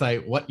until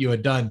hindsight what you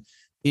had done,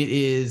 it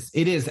is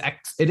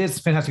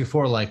Fantastic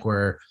Four like,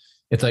 where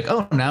it's like,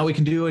 oh, now we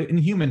can do an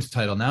Inhumans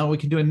title. Now we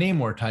can do a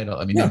Namor title.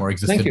 I mean, yeah, Namor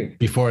existed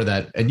before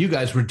that, and you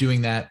guys were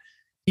doing that,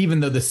 even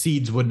though the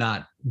seeds would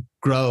not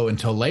grow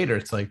until later.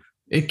 It's like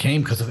it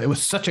came because it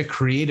was such a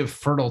creative,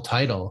 fertile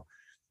title.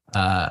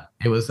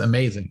 It was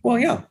amazing. Well,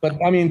 yeah,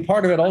 but I mean,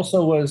 part of it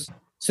also was,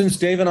 since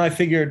Dave and I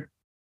figured,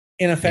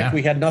 in effect, yeah,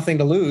 we had nothing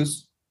to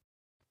lose,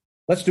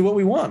 let's do what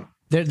we want.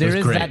 There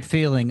is that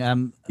feeling.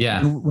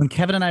 Yeah. When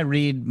Kevin and I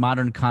read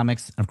modern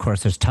comics, of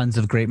course, there's tons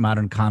of great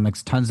modern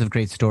comics, tons of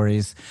great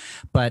stories,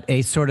 but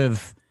a sort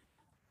of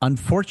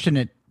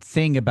unfortunate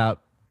thing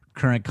about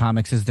current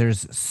comics is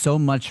there's so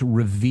much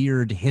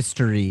revered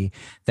history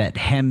that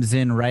hems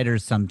in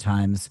writers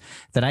sometimes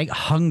that I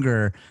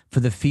hunger for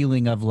the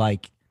feeling of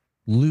like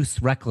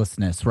loose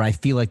recklessness, where I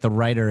feel like the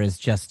writer is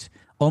just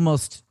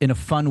almost in a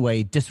fun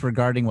way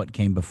disregarding what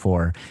came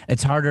before.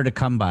 It's harder to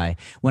come by.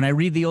 When I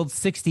read the old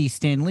 60s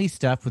Stan Lee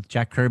stuff with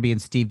Jack Kirby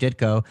and Steve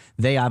Ditko,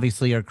 they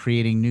obviously are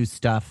creating new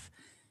stuff.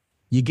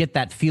 You get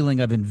that feeling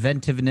of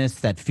inventiveness,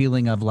 that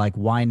feeling of like,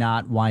 why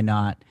not? Why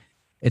not?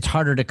 It's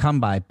harder to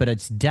come by, but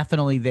it's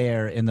definitely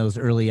there in those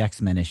early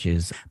X-Men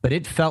issues. But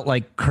it felt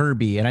like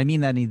Kirby, and I mean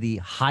that in the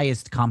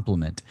highest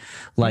compliment.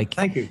 Like,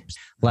 thank you.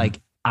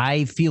 Like,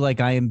 I feel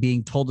like I am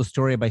being told a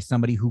story by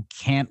somebody who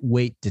can't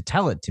wait to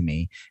tell it to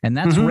me. And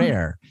that's mm-hmm,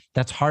 rare.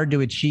 That's hard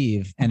to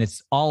achieve. And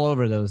it's all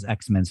over those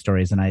X-Men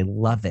stories. And I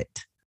love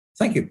it.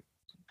 Thank you.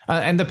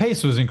 And the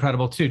pace was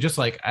incredible too. Just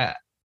like,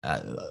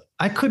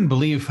 I couldn't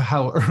believe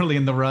how early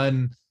in the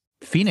run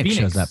Phoenix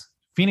shows up.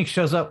 Phoenix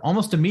shows up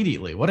almost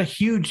immediately. What a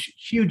huge,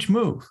 huge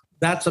move.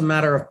 That's a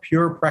matter of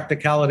pure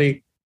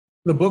practicality.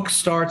 The book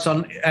starts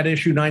at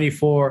issue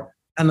 94.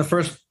 And the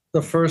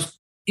first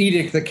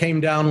edict that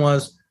came down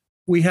was,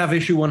 we have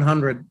issue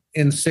 100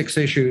 in 6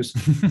 issues.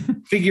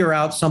 Figure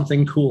out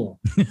something cool.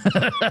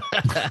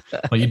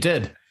 Well, you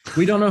did.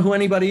 We don't know who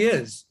anybody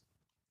is.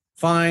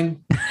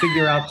 Fine.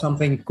 Figure out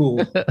something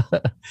cool.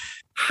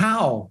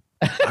 How?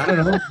 I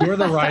don't know. You're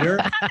the writer.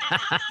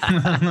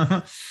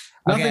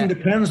 Nothing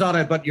depends on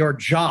it but your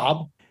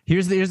job.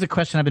 Here's the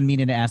question I've been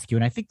meaning to ask you,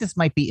 and I think this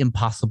might be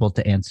impossible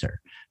to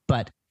answer.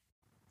 But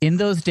in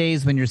those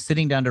days when you're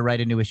sitting down to write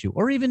a new issue,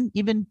 or even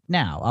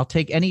now, I'll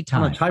take any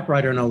time. On a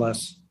typewriter, no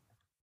less.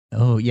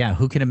 Oh, yeah.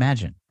 Who can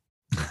imagine?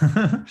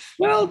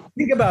 Well,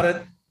 think about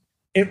it.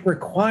 It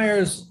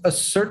requires a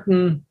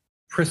certain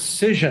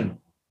precision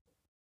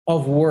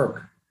of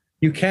work.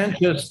 You can't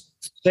just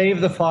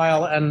save the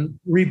file and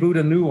reboot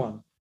a new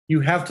one.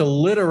 You have to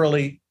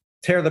literally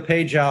tear the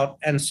page out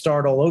and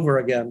start all over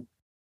again.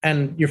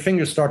 And your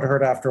fingers start to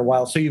hurt after a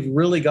while. So you've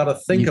really got to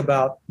think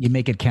about... You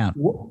make it count.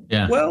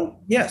 Yeah.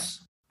 Well,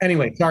 yes.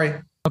 Anyway, sorry.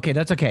 Okay,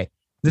 that's okay.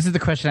 This is the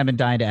question I've been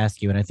dying to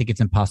ask you, and I think it's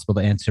impossible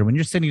to answer. When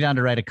you're sitting down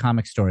to write a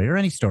comic story or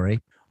any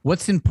story,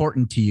 what's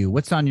important to you?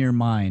 What's on your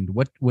mind?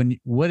 What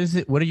is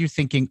it? What are you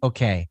thinking?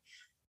 Okay,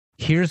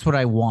 here's what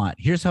I want.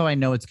 Here's how I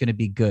know it's going to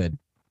be good.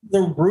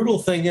 The brutal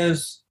thing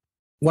is,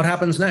 what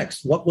happens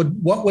next? What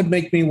would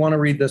make me want to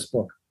read this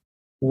book?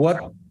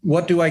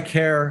 What do I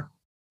care?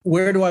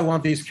 Where do I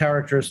want these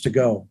characters to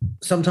go?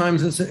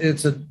 Sometimes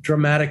it's a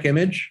dramatic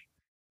image.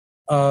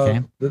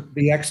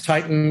 The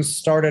X-Titans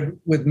started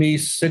with me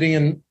sitting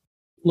in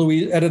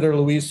editor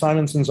Louise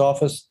Simonson's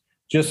office,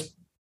 just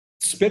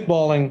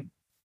spitballing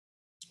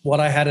what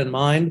I had in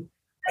mind.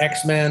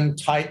 X-Men,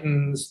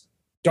 Titans,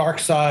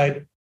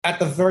 Darkseid. At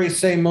the very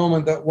same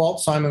moment that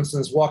Walt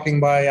Simonson's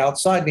walking by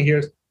outside, and he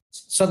hears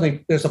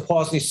suddenly there's a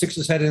pause, and he sticks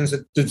his head in and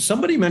says, "Did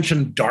somebody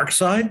mention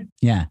Darkseid?"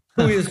 Yeah.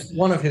 Who is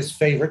one of his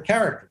favorite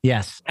characters.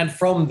 Yes. And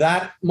from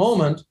that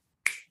moment,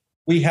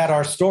 we had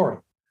our story.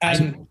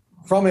 And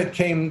from it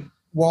came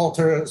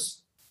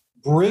Walter's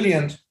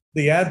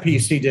the ad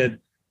piece he did,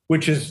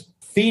 which is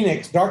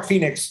Dark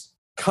Phoenix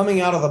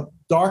coming out of the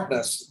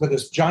darkness with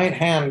this giant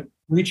hand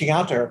reaching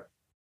out to her.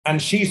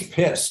 And she's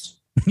pissed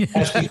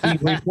as she's being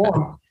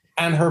reformed.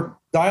 And her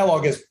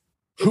dialogue is,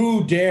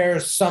 "Who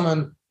dares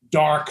summon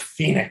Dark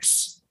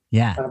Phoenix?"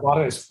 Yeah. And the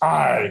bottom is,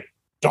 "I,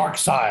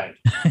 Darkseid."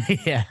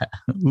 Yeah.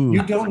 Ooh.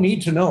 You don't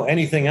need to know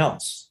anything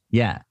else.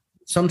 Yeah.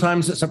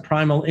 Sometimes it's a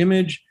primal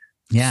image.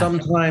 Yeah.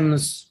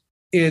 Sometimes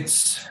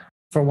it's,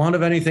 for want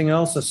of anything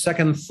else, a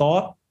second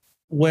thought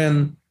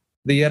when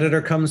the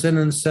editor comes in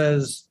and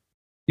says,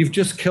 "You've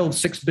just killed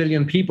 6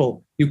 billion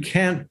people. You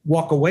can't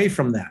walk away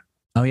from that."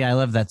 Oh, yeah. I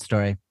love that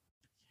story.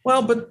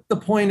 Well, but the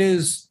point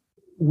is,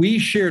 we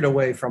sheared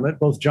away from it,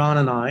 both John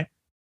and I,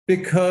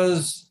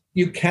 because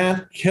you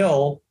can't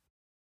kill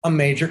a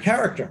major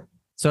character.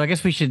 So I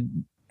guess we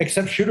should...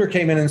 Except Shooter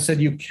came in and said,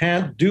 you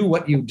can't do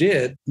what you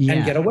did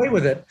and get away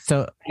with it.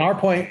 So our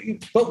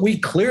point, but we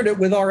cleared it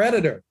with our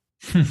editor.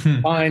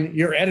 Fine,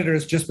 your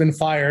editor's just been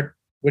fired,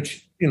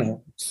 which,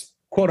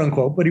 quote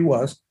unquote, but he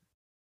was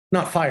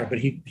not fired, but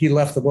he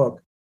left the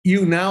book.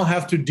 You now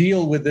have to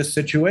deal with this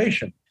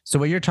situation. So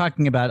what you're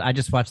talking about, I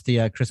just watched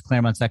the Chris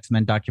Claremont's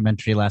X-Men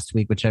documentary last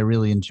week, which I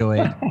really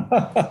enjoyed.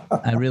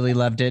 I really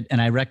loved it.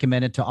 And I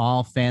recommend it to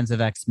all fans of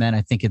X-Men.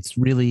 I think it's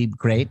really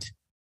great.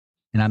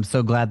 And I'm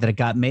so glad that it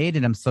got made.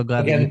 And I'm so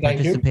glad that you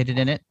participated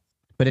in it.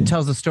 But it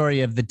tells the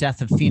story of the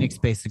death of Phoenix,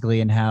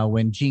 basically, and how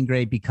when Jean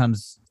Grey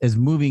is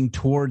moving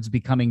towards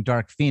becoming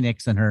Dark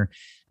Phoenix, and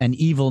an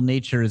evil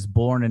nature is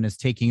born and is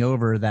taking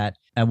over, that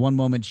at one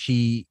moment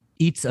she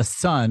eats a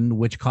sun,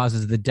 which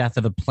causes the death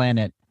of a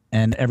planet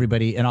and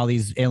everybody and all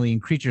these alien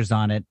creatures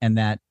on it. And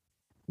that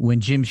when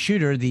Jim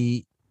Shooter,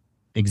 the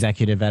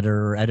executive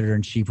editor or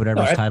editor-in-chief,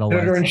 whatever his title was.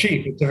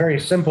 Editor-in-chief. It's a very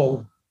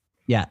simple.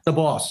 Yeah. The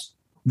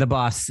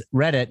boss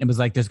read it and was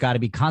like, there's got to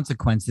be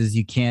consequences.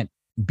 You can't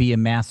be a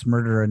mass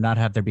murderer and not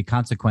have there be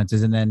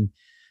consequences. And then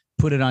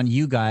put it on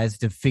you guys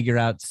to figure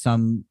out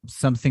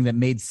something that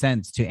made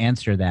sense to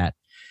answer that.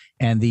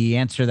 And the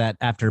answer that,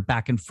 after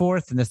back and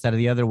forth and this, that, or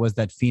the other, was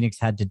that Phoenix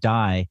had to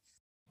die.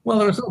 Well,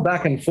 there was no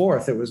back and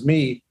forth. It was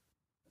me.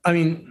 I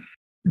mean,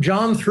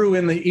 John threw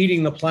in the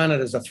eating the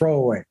planet as a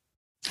throwaway.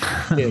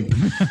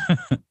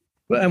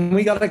 And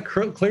we got it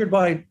cleared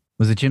by...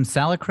 Was it Jim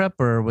Salicrup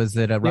or was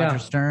it Roger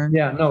Stern?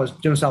 Yeah, no, it was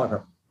Jim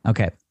Salicrup.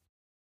 Okay.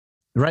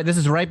 Right. This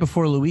is right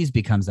before Louise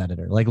becomes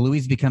editor. Like,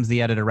 Louise becomes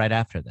the editor right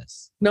after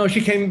this. No, she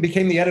became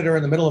the editor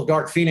in the middle of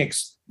Dark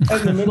Phoenix,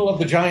 in the middle of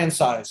the Giant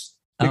Size,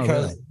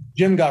 because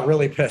Jim got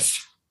really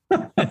pissed.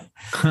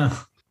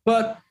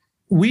 But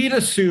we'd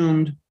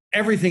assumed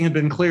everything had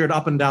been cleared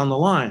up and down the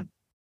line.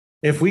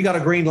 If we got a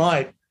green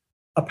light,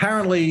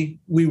 apparently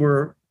we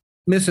were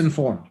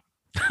misinformed.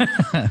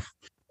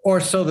 Or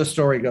so the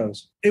story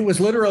goes. It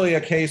was literally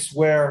a case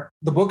where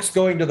the book's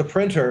going to the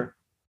printer.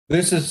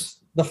 This is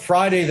the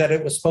Friday that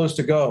it was supposed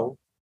to go.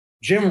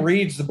 Jim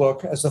reads the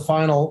book as the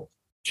final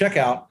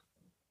checkout,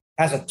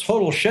 has a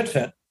total shit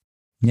fit.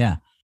 Yeah.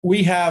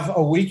 We have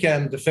a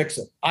weekend to fix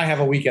it. I have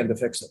a weekend to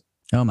fix it.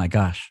 Oh my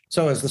gosh.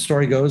 So as the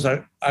story goes,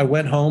 I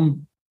went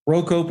home,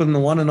 broke open for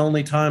one and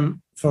only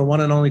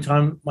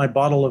time, my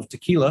bottle of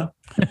tequila,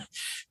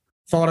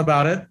 thought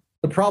about it.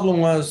 The problem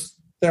was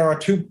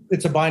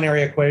it's a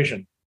binary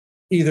equation.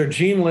 Either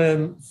Jean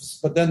lives,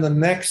 but then the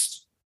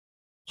next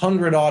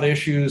 100-odd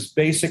issues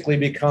basically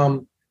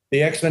become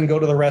the X-Men go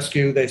to the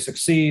rescue, they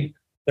succeed,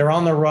 they're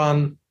on the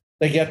run,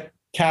 they get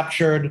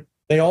captured,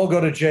 they all go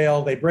to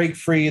jail, they break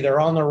free, they're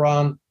on the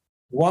run.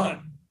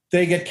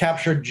 They get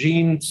captured,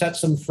 Jean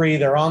sets them free,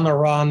 they're on the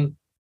run,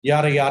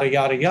 yada, yada,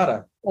 yada,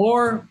 yada.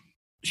 Or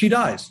she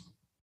dies.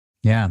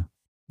 Yeah.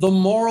 The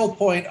moral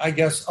point, I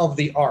guess, of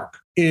the arc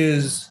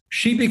is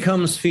she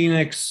becomes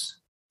Phoenix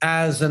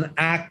as an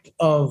act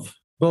of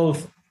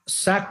both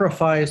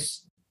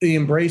sacrifice, the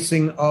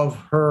embracing of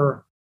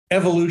her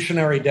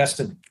evolutionary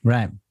destiny.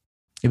 Right.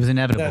 It was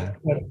inevitable.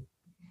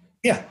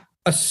 Yeah.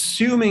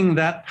 Assuming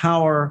that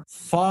power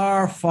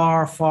far,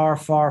 far, far,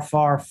 far,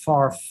 far,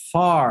 far,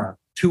 far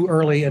too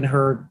early in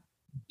her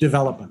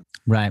development.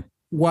 Right.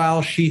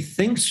 While she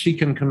thinks she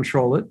can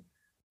control it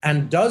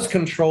and does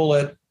control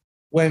it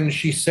when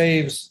she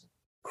saves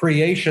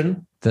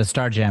creation. The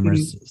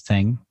Starjammers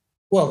thing.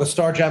 Well, the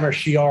Starjammer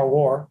Shi'ar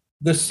War.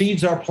 The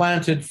seeds are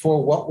planted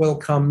for what will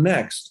come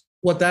next.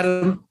 What that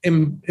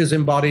is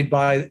embodied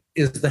by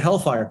is the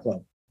Hellfire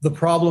Club. The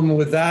problem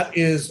with that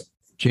is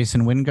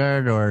Jason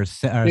Wingard or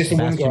Jason Sebastian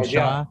Wingard, Shaw.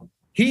 Yeah.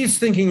 He's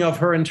thinking of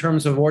her in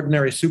terms of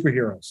ordinary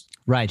superheroes.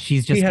 Right.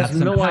 She's just he has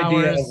no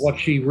idea of what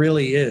she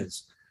really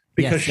is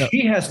because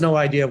she has no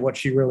idea of what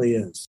she really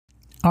is.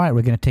 All right,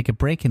 we're going to take a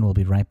break and we'll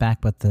be right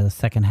back with the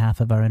second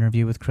half of our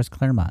interview with Chris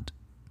Claremont.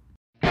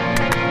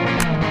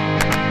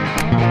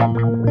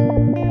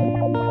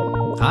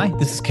 Hi,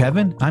 this is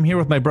Kevin. I'm here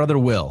with my brother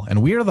Will,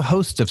 and we are the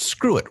hosts of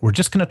Screw It. We're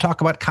just going to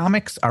talk about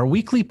comics, our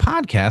weekly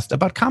podcast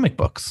about comic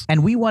books.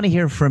 And we want to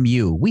hear from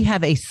you. We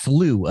have a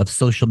slew of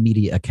social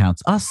media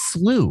accounts, a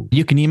slew.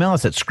 You can email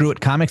us at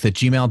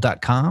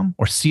screwitcomics@gmail.com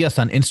or see us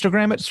on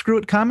Instagram at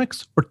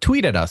screwitcomics or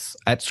tweet at us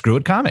at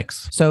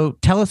screwitcomics. So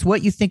tell us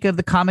what you think of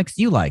the comics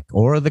you like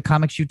or the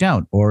comics you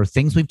don't or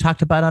things we've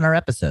talked about on our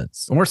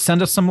episodes. Or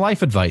send us some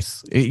life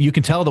advice. You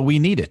can tell that we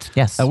need it.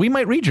 Yes. We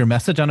might read your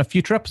message on a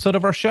future episode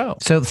of our show.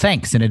 So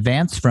thanks in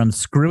advance from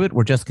Screw It.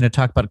 We're just going to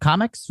talk about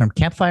comics from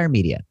Campfire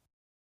Media.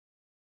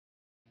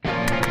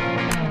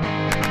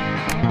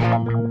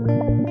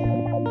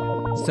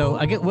 So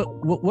I get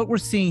what we're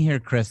seeing here,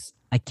 Chris.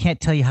 I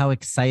can't tell you how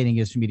exciting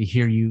it is for me to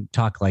hear you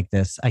talk like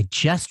this. I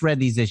just read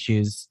these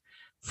issues.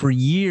 For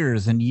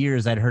years and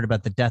years, I'd heard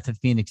about the death of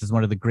Phoenix as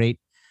one of the great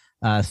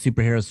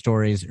superhero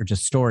stories or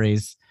just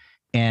stories.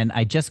 And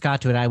I just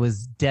got to it. I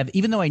was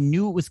even though I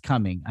knew it was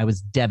coming, I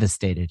was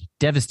devastated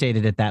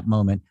at that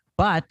moment.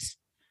 But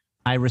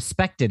I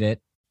respected it,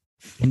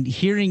 and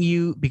hearing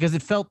you, because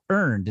it felt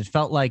earned. It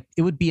felt like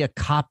it would be a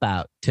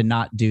cop-out to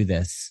not do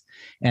this.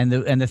 And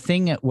the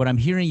thing, what I'm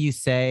hearing you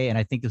say, and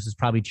I think this is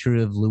probably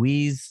true of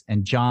Louise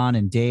and John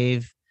and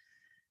Dave,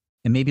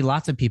 and maybe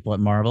lots of people at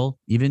Marvel,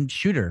 even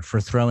Shooter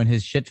for throwing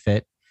his shit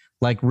fit,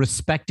 like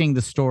respecting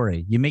the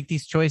story. You make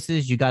these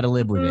choices, you got to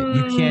live with it.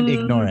 You can't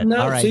ignore it. No,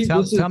 all right,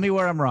 tell me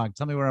where I'm wrong.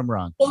 Tell me where I'm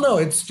wrong. Well, no,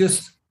 it's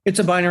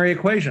a binary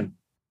equation.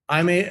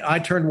 I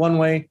turned one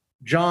way.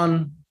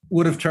 John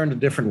would have turned a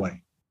different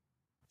way.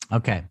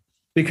 Okay.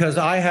 Because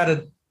I had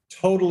a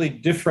totally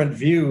different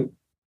view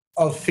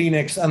of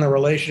Phoenix and the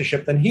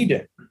relationship than he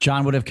did.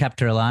 John would have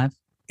kept her alive?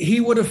 He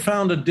would have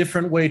found a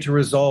different way to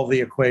resolve the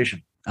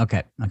equation.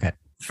 Okay.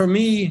 For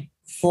me,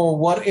 for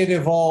what it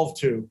evolved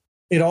to,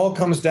 it all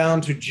comes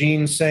down to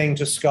Jean saying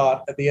to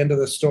Scott at the end of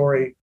the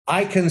story,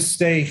 I can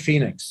stay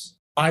Phoenix.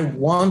 I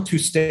want to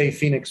stay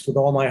Phoenix with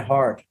all my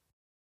heart.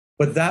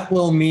 But that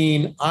will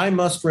mean I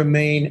must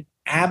remain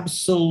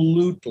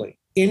absolutely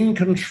in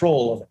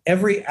control of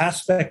every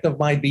aspect of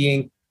my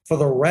being for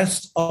the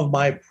rest of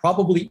my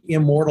probably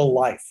immortal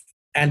life.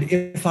 And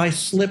if I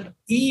slip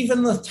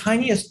even the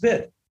tiniest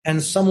bit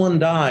and someone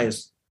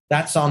dies,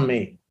 that's on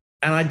me.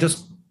 And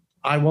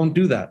I won't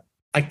do that.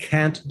 I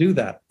can't do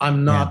that.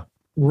 I'm not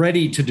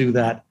ready to do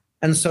that.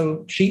 And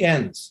so she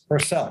ends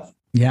herself.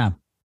 Yeah.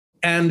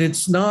 And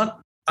it's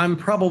not, I'm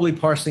probably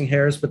parsing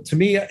hairs, but to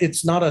me,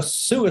 it's not a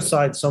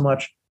suicide so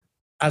much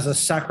as a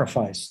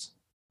sacrifice.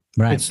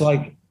 Right. It's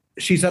like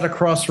she's at a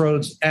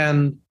crossroads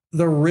and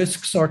the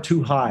risks are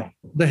too high.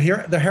 The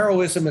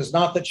heroism is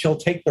not that she'll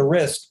take the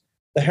risk.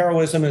 The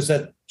heroism is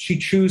that she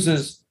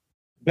chooses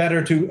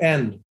better to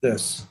end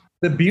this.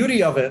 The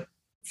beauty of it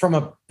from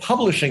a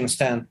publishing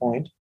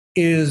standpoint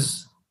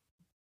is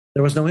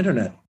there was no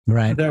internet.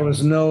 Right. There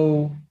was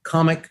no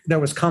comic. There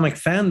was comic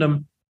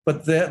fandom,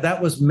 but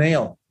that was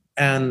mail.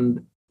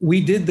 And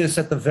we did this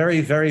at the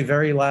very, very,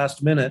 very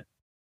last minute,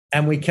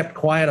 and we kept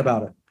quiet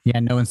about it. Yeah,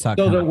 no one saw it.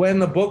 So that when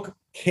the book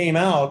came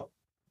out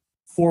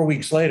 4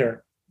 weeks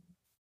later,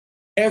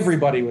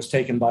 everybody was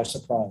taken by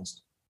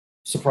surprise.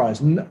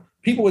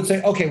 People would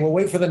say, okay, we'll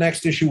wait for the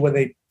next issue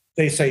when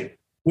they say,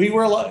 we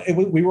were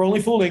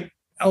only fooling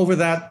over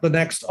the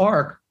next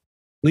arc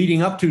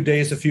leading up to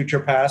Days of Future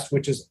Past,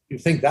 which is, you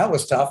think that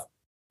was tough.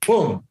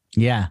 Boom.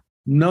 Yeah.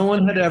 No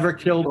one had ever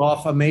killed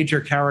off a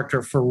major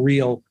character for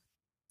real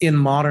in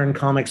modern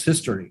comics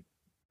history.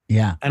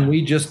 Yeah. And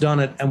we just done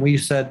it. And we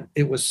said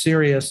it was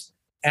serious.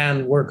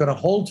 and we're going to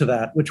hold to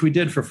that, which we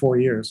did for 4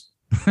 years.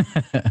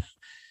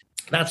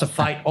 That's a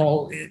fight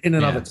all in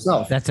and of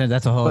itself. That's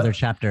a whole other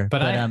chapter.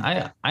 But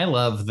I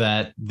love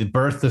that the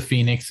birth of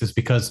Phoenix is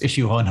because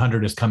issue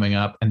 100 is coming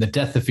up, and the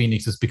death of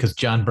Phoenix is because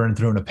John Byrne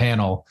threw in a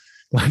panel.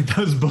 Like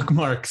those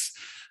bookmarks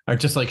are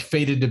just like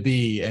fated to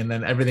be, and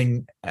then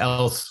everything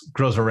else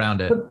grows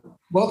around it. But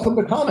welcome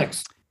to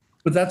comics.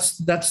 But that's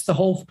the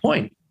whole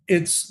point.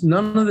 It's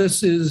none of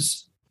this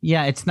is.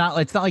 Yeah, it's not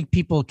like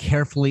people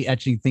carefully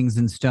etching things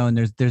in stone.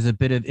 There's a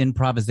bit of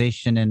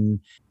improvisation and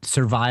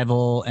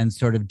survival and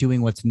sort of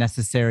doing what's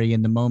necessary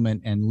in the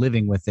moment and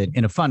living with it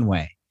in a fun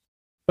way.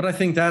 But I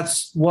think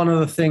that's one of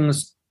the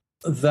things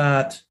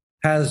that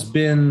has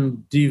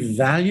been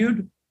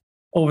devalued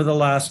over the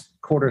last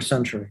quarter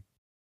century.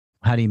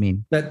 How do you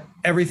mean? That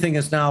everything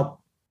is now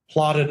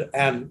plotted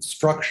and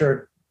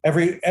structured.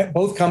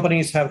 Both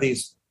companies have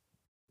these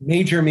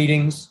major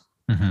meetings.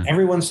 Mm-hmm.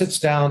 Everyone sits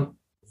down.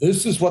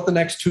 This is what the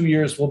next 2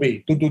 years will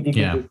be.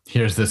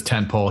 Here's this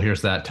tentpole.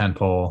 Here's that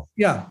tentpole.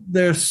 Yeah.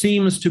 There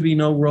seems to be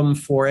no room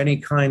for any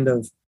kind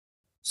of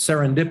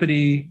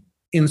serendipity,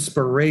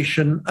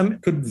 inspiration. I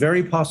could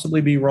very possibly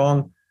be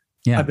wrong.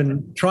 Yeah. I've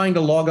been trying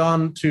to log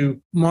on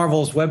to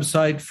Marvel's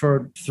website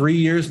for 3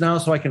 years now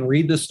so I can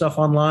read this stuff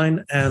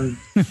online, and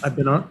I've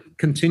been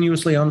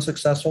continuously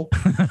unsuccessful.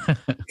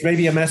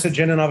 Maybe a message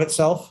in and of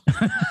itself.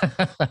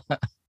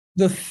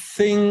 The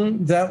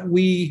thing that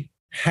we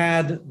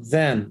had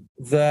then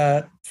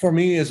that for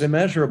me is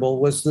immeasurable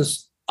was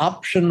this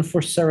option for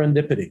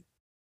serendipity.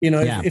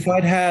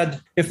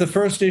 If the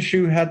first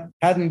issue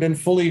hadn't been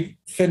fully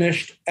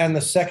finished and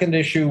the second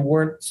issue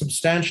weren't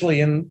substantially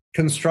in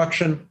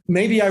construction,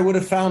 maybe I would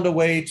have found a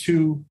way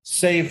to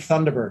save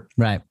Thunderbird.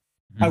 Right.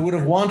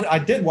 Mm-hmm.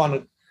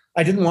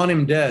 I didn't want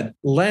him dead.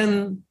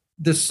 Len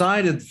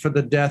decided for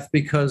the death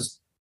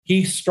because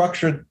he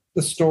structured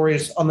the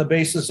stories on the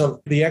basis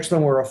of the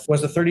X-Men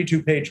was a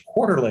 32-page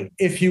quarterly.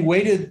 If you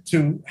waited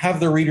to have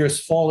the readers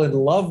fall in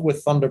love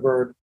with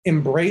Thunderbird,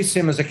 embrace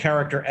him as a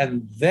character,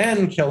 and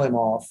then kill him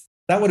off,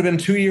 that would have been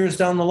 2 years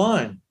down the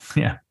line.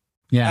 Yeah.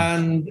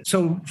 And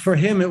so for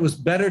him, it was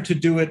better to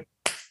do it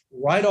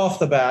right off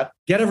the bat,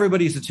 get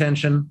everybody's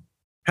attention,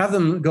 have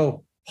them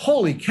go,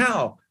 holy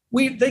cow,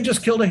 they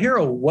just killed a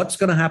hero. What's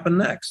going to happen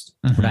next?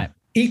 Mm-hmm. Right.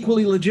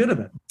 Equally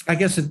legitimate. I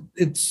guess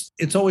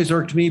it's always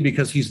irked me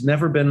because he's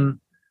never been,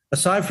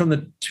 aside from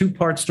the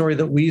 2-part story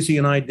that Wheezy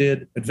and I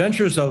did,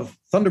 Adventures of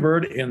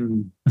Thunderbird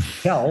in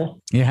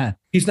Hell,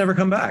 he's never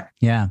come back.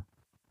 Yeah.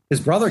 His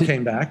brother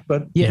came back,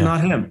 but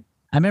not him.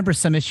 I remember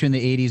some issue in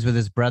the 80s with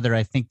his brother.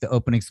 I think the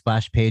opening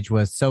splash page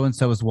was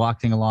so-and-so was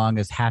walking along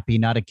as happy,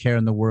 not a care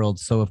in the world.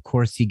 So, of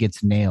course, he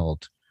gets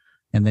nailed.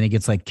 And then he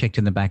gets like kicked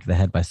in the back of the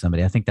head by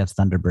somebody. I think that's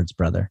Thunderbird's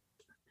brother.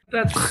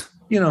 That's,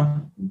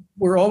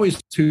 we're always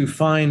to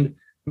find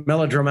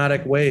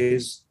melodramatic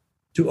ways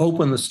to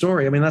open the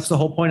story. I mean, that's the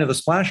whole point of the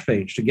splash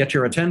page, to get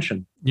your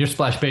attention. Your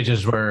splash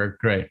pages were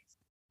great.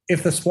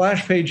 If the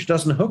splash page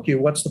doesn't hook you,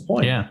 what's the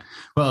point? Yeah.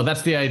 Well,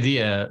 that's the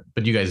idea,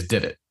 but you guys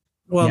did it.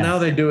 Well, now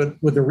they do it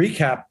with the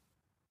recap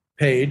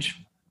page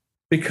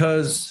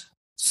because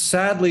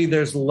sadly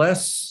there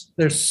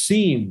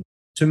seemed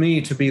to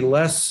me to be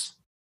less,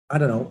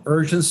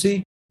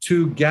 urgency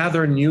to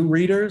gather new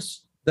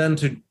readers than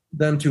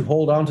to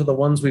hold on to the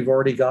ones we've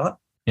already got.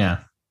 Yeah.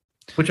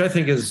 Which I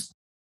think is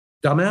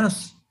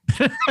dumbass.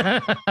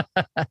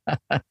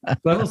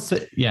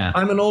 But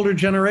I'm an older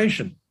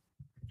generation.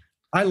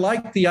 I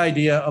like the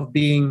idea of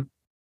being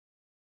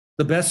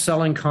the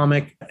best-selling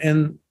comic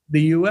in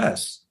the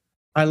US.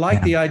 I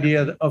like the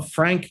idea of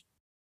Frank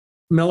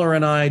Miller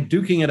and I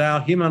duking it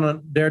out, him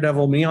on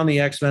Daredevil, me on the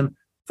X-Men,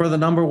 for the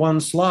number 1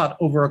 slot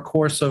over a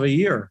course of a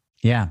year.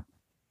 Yeah.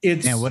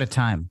 What a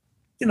time.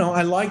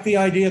 I like the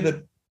idea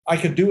that I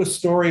could do a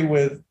story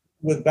with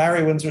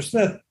Barry Windsor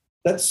Smith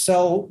that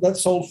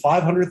sold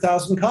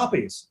 500,000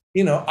 copies.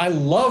 I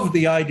love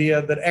the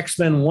idea that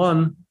X-Men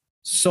 1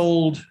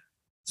 sold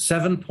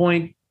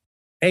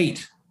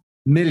 7.8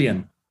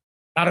 million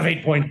out of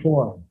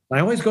 8.4. I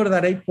always go to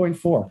that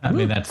 8.4. I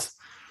mean, that's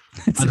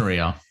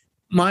unreal.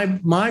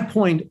 My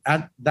point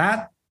at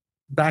that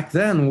back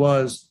then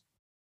was,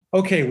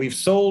 okay, we've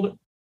sold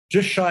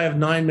just shy of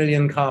 9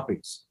 million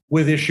copies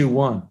with issue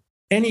 1.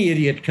 Any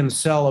idiot can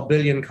sell 1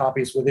 billion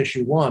copies with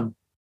issue 1.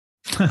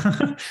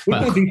 Wouldn't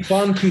it be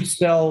fun to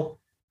sell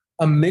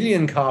 1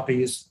 million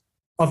copies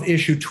of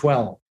issue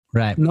 12?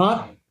 Right.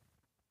 Not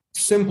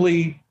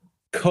simply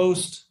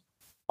coast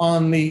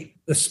on the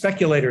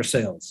speculator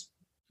sales,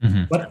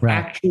 but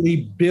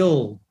actually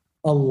build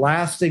a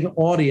lasting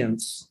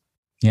audience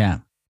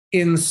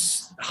in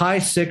high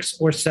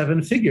 6 or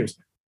 7 figures.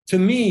 To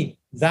me,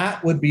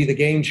 that would be the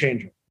game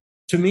changer.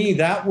 To me,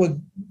 that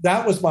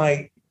was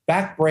my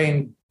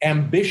backbrain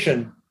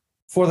ambition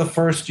for the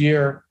first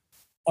year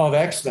of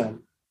X-Men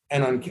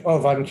and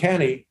of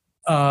Uncanny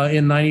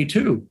in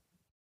 92.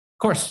 Of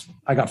course,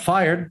 I got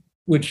fired,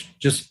 which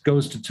just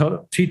goes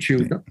to teach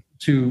you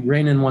to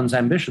rein in one's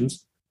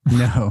ambitions.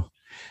 No.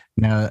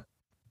 That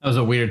was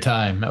a weird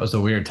time.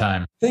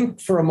 Think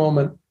for a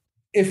moment,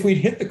 if we'd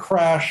hit the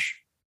crash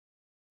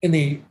in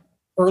the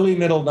early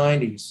middle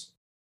 90s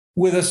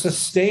with a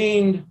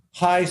sustained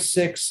high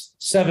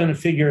 6-7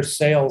 figure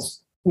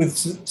sales, with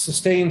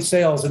sustained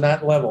sales in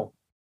that level,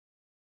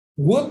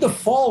 would the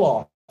fall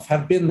off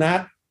have been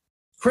that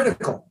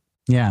critical?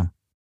 Yeah.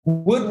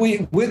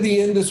 Would the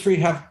industry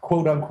have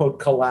quote unquote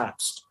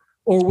collapsed,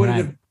 or would it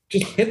have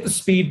just hit the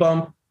speed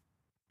bump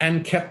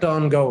and kept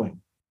on going?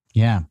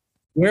 Yeah.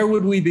 Where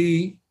would we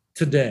be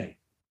today?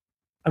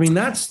 I mean,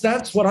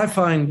 that's what I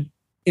find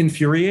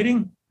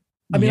infuriating.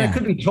 I mean, I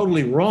could be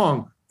totally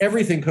wrong.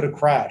 Everything could have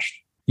crashed.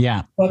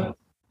 Yeah. But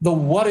the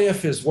what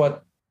if is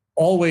what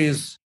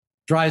always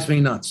drives me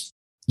nuts.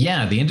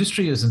 Yeah, the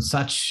industry is in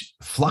such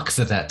flux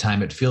at that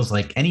time. It feels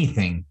like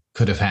anything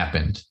could have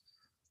happened.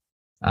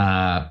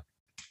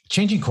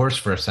 Changing course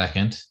for a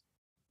second.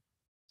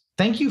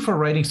 Thank you for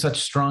writing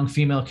such strong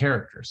female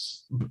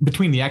characters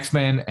between the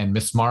X-Men and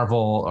Miss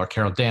Marvel or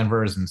Carol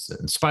Danvers and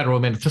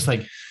Spider-Woman. It's just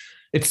like,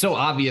 it's so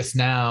obvious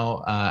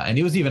now. And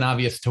it was even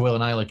obvious to Will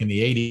and I, like in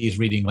the 80s,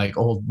 reading like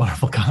old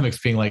Marvel comics,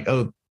 being like,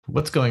 oh,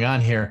 what's going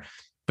on here?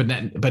 But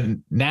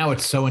now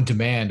it's so in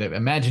demand.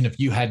 Imagine if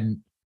you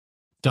hadn't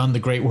done the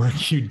great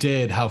work you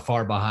did, how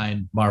far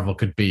behind Marvel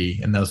could be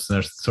in those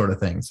sort of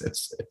things.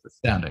 It's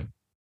astounding.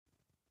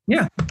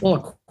 Yeah. Well, a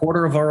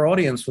quarter of our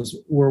audience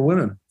were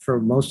women for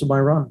most of my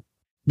run.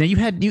 Now you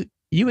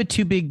had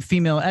two big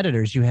female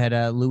editors. You had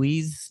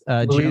Louise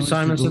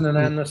Simonson and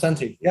Ann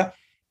Nocenti. Yeah.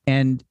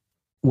 And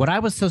what I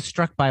was so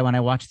struck by when I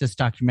watched this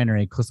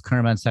documentary, Chris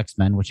Claremont's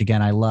X-Men, which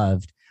again I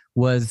loved,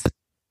 was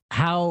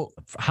how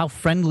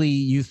friendly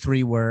you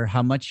three were,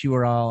 how much you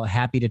were all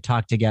happy to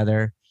talk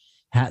together.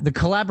 The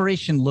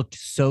collaboration looked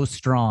so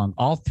strong.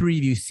 All three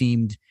of you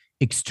seemed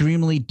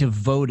extremely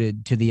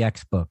devoted to the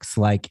X books.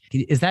 Like,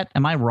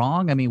 am I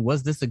wrong? I mean,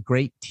 was this a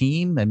great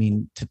team? I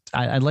mean,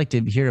 I'd like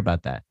to hear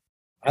about that.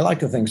 I like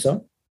to think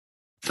so.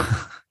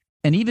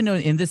 And even though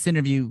in this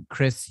interview,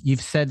 Chris,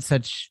 you've said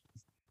such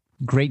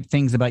great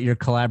things about your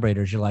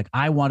collaborators. You're like,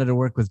 I wanted to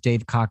work with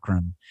Dave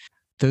Cockrum.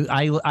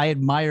 I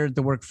admired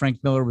the work Frank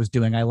Miller was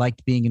doing. I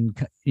liked being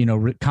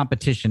in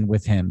competition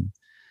with him.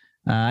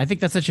 I think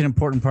that's such an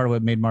important part of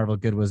what made Marvel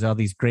good, was all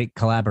these great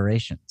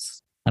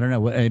collaborations. I don't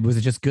know. Was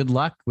it just good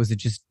luck? Was it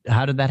just,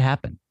 how did that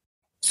happen?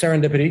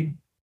 Serendipity.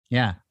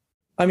 Yeah.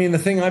 I mean,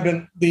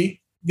 the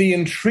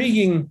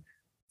intriguing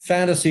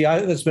fantasy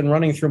that's been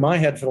running through my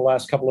head for the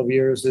last couple of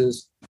years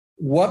is,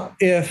 what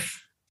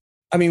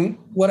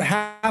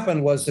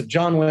happened was that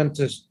John went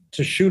to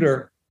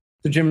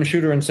Jim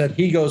Shooter and said,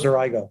 he goes or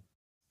I go.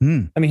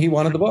 I mean, he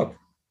wanted the book,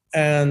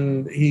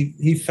 and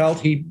he felt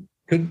he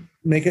could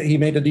make it. He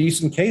made a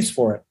decent case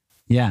for it.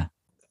 Yeah.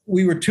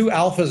 We were two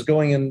alphas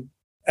going in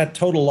at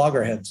total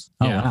loggerheads.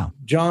 Oh, wow.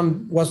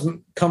 John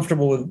wasn't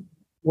comfortable with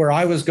where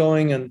I was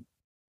going, and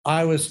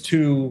I was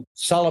too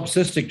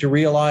solipsistic to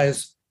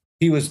realize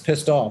he was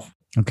pissed off.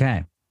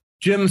 Okay.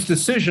 Jim's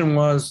decision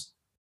was,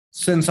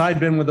 since I'd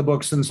been with the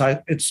book since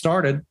it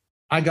started,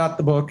 I got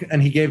the book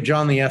and he gave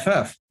John the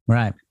FF.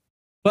 Right.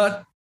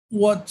 But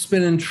what's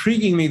been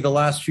intriguing me the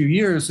last few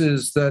years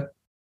is that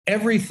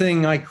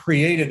everything I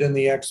created in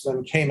the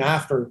X-Men came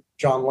after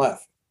John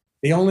left.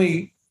 The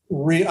only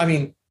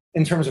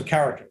in terms of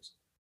characters,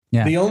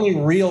 the only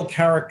real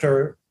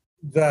character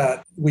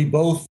that we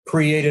both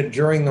created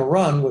during the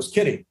run was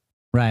Kitty.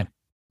 Right.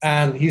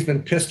 And he's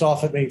been pissed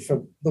off at me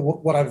for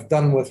what I've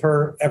done with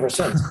her ever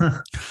since.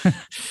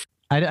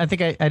 I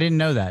think I didn't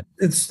know that.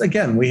 It's,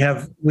 again, we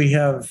have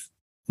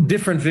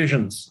different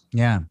visions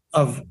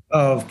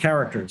of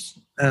characters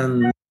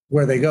and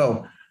where they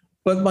go.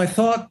 But my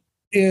thought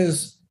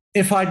is,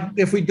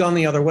 if we'd gone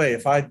the other way,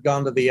 if I'd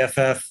gone to the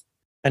FF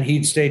and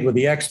he'd stayed with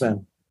the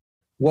X-Men,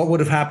 what would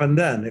have happened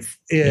then?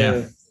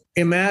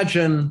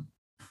 Imagine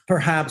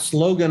perhaps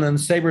Logan and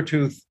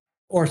Sabretooth,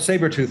 or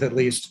Sabretooth at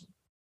least,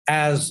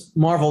 as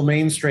Marvel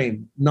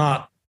mainstream,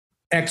 not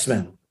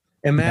X-Men.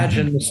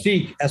 Imagine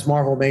Mystique as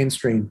Marvel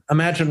mainstream.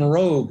 Imagine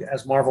Rogue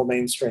as Marvel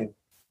mainstream.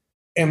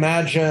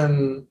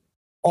 Imagine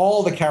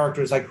all the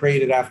characters I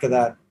created after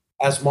that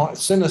as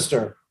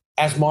Sinister,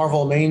 as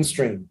Marvel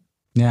mainstream.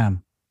 Yeah.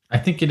 I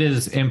think it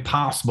is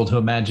impossible to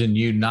imagine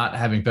you not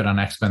having been on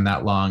X-Men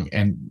that long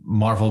and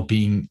Marvel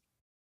being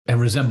and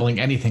resembling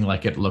anything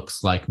like it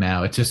looks like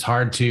now. It's just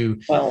hard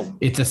to. Well,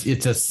 it's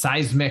a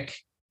seismic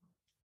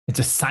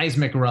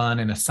run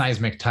and a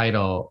seismic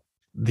title.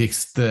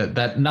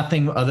 That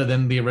nothing other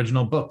than the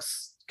original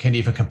books can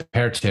even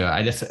compare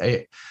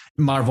to.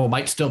 Marvel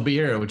might still be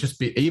here. It would just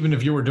be, even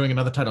if you were doing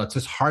another title, it's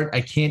just hard.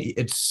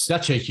 It's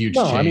such a huge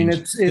change. I mean,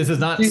 this is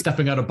not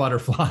stepping out a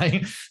butterfly.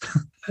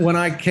 When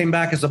I came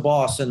back as a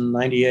boss in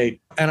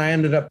 '98, and I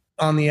ended up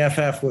on the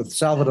FF with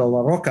Salvador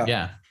La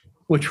Roca,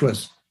 which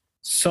was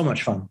so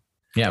much fun.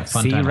 Yeah,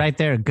 fun. See, right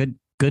there,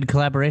 good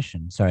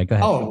collaboration. Sorry, go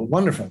ahead. Oh,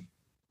 wonderful.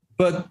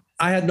 But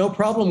I had no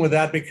problem with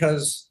that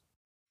because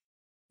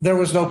there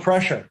was no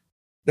pressure.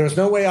 There was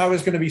no way I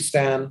was going to be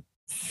Stan.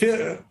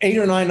 8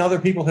 or 9 other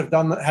people had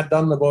done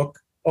the book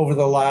over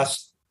the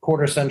last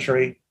quarter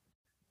century.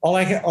 All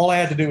I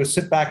had to do was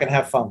sit back and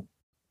have fun.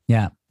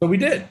 Yeah. So we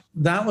did.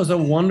 That was a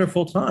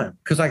wonderful time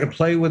because I could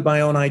play with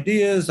my own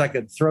ideas. I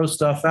could throw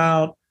stuff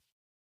out.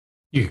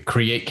 You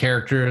create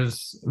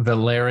characters,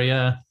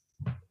 Valeria.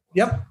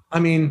 Yep. I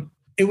mean,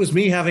 it was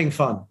me having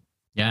fun.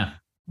 Yeah.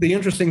 The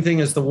interesting thing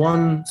is the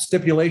one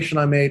stipulation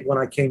I made when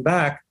I came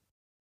back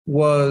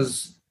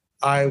was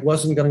I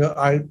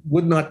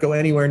would not go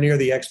anywhere near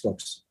the X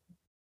books.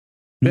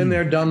 Been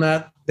there, done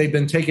that. They've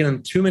been taken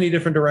in too many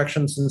different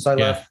directions since I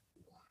left.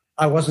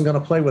 I wasn't going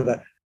to play with it.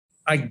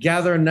 I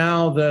gather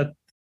now that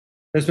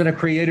there's been a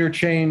creator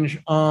change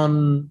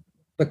on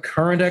the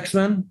current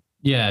X-Men.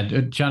 Yeah,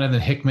 Jonathan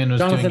Hickman was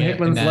Jonathan doing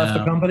Hickman's it left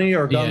the company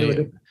or gone to a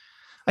different...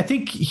 I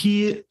think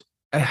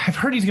I've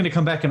heard he's going to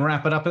come back and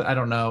wrap it up. I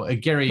don't know.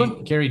 Gary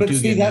but Dugan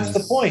see, that's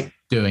the point.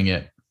 Doing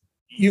it.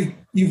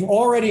 You've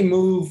already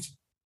moved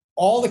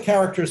all the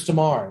characters to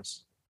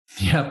Mars.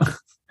 Yep.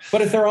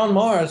 But if they're on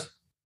Mars,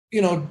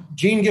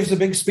 Jean gives a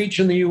big speech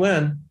in the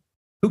UN.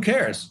 Who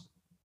cares?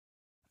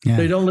 Yeah.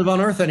 They don't live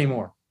on Earth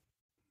anymore.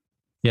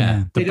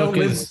 Yeah. They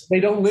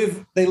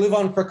live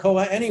on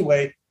Krakoa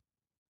anyway.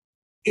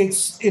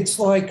 It's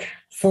like,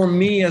 for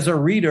me as a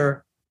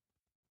reader,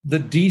 the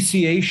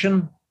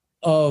DCiation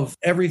of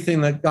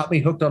everything that got me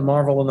hooked on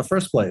Marvel in the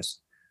first place.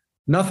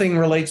 Nothing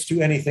relates to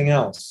anything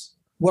else.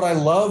 What I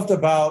loved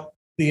about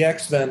the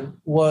X-Men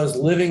was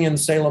living in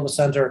Salem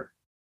Center,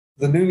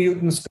 the New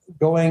Mutants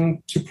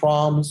going to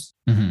proms,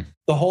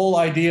 the whole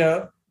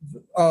idea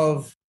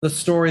of the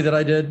story that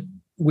I did,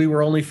 We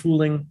Were Only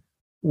Fooling,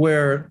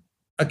 where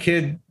a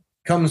kid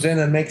comes in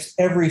and makes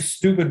every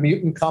stupid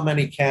mutant comment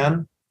he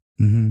can,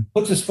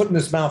 puts his foot in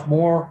his mouth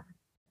more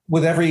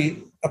with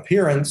every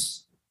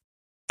appearance.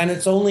 And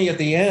it's only at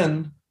the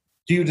end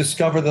do you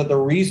discover that the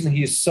reason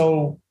he's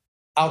so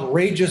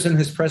outrageous in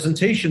his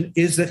presentation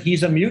is that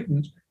he's a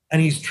mutant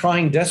and he's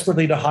trying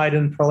desperately to hide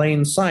in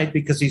plain sight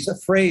because he's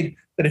afraid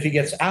that if he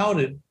gets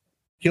outed,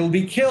 he'll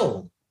be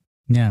killed.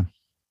 Yeah.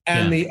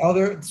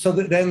 And so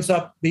that ends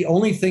up the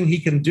only thing he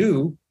can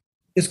do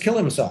is kill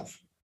himself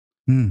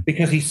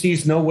because he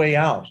sees no way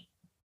out.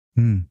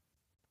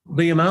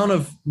 The amount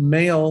of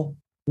mail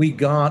we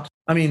got,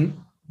 I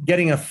mean,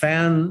 getting a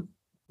fan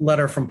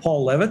letter from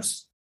Paul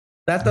Levitz,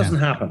 that doesn't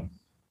happen.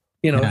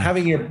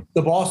 Having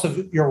the boss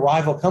of your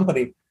rival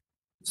company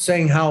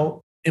saying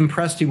how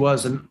impressed he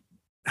was and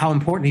how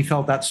important he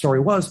felt that story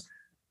was.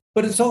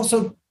 But it's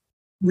also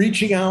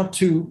reaching out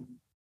to,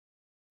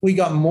 we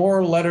got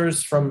more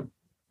letters from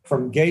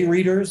gay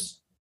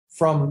readers,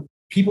 from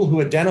people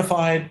who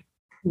identified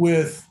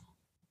with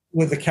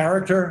the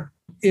character.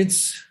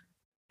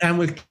 And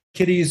with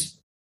Kitty's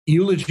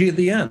eulogy at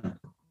the end.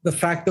 The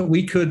fact that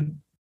we could,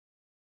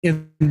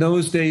 in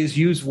those days,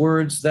 use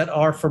words that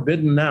are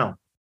forbidden now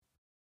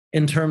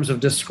in terms of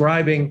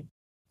describing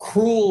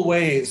cruel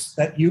ways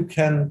that you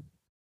can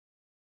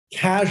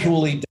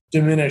casually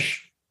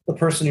diminish the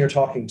person you're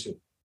talking to.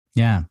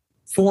 Yeah.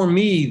 For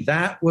me,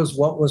 that was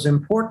what was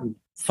important.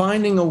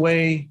 Finding a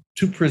way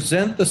to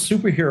present the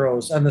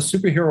superheroes and the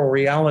superhero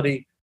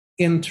reality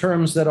in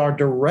terms that are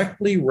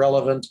directly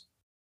relevant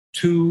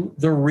to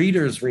the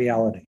reader's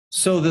reality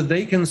so that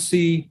they can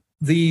see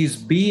these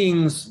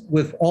beings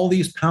with all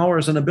these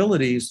powers and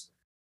abilities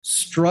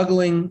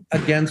struggling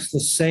against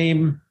the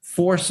same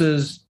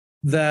forces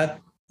that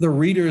the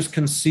readers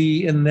can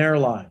see in their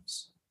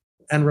lives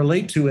and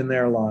relate to in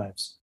their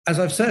lives. As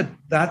I've said,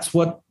 that's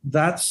what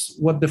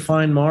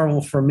defined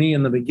Marvel for me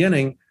in the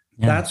beginning.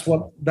 Yeah.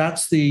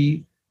 That's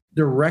the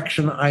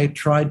direction I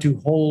tried to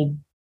hold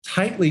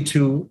tightly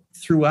to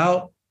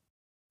throughout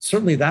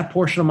certainly that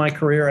portion of my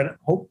career and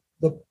hope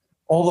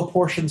all the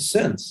portions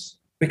since,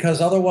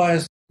 because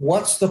otherwise,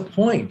 what's the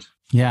point?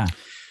 Yeah.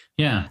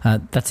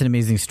 That's an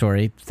amazing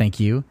story. Thank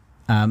you.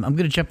 I'm going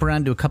to jump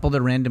around to a couple of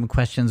the random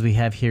questions we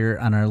have here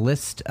on our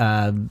list.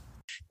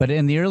 But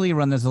in the early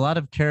run, there's a lot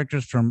of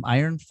characters from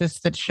Iron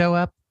Fist that show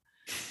up.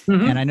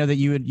 And I know that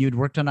you'd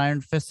worked on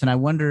Iron Fist, and I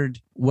wondered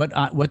what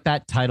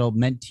that title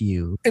meant to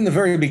you. In the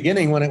very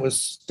beginning, when it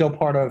was still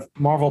part of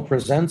Marvel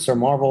Presents or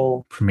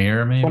Marvel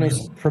Premiere, maybe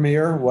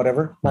Premiere,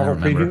 whatever, Marvel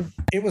Preview,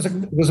 it was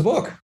a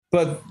book.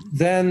 But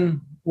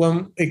then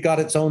when it got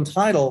its own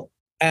title,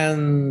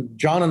 and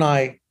John and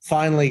I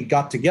finally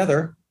got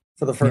together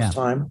for the first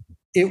time,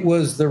 it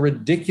was the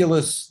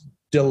ridiculous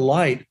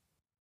delight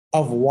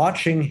of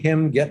watching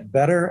him get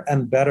better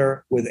and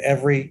better with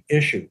every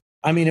issue.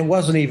 I mean, it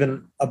wasn't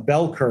even a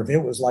bell curve.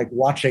 It was like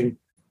watching,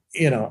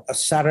 a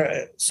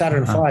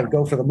Saturn V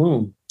go for the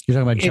moon.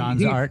 You're talking about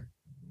John's art?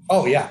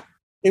 Oh, yeah.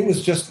 It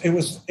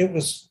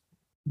was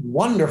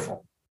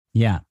wonderful.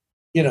 Yeah.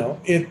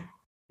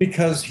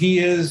 Because he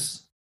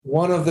is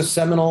one of the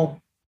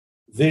seminal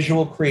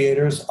visual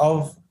creators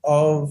of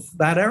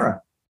that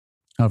era.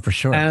 Oh, for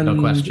sure. And, no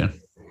question.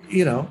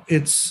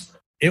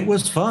 It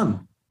was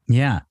fun.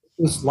 Yeah.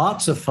 It was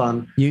lots of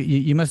fun.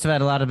 You must have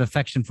had a lot of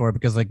affection for it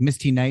because like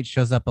Misty Knight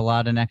shows up a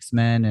lot in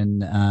X-Men.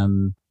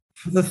 And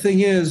the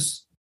thing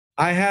is,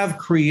 I have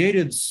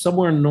created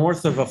somewhere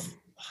north of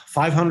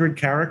 500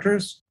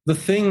 characters. The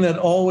thing that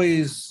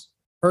always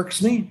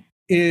irks me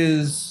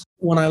is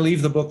when I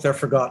leave the book, they're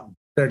forgotten.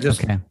 They're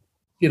just,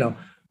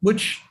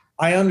 which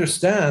I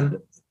understand.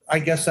 I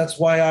guess that's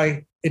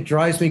why it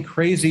drives me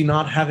crazy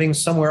not having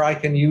somewhere I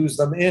can use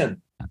them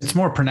in. It's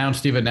more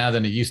pronounced even now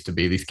than it used to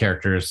be. These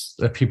characters,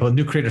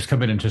 new creators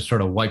come in and just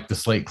sort of wipe the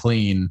slate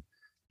clean,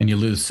 and you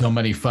lose so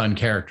many fun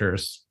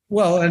characters.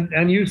 Well,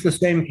 and use the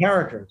same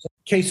characters.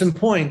 Case in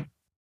point,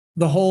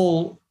 the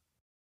whole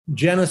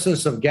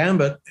genesis of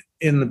Gambit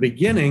in the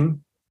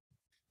beginning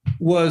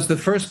was that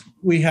first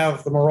we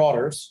have the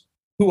Marauders,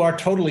 who are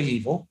totally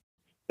evil.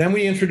 Then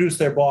we introduce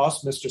their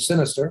boss, Mr.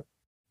 Sinister,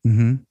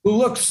 who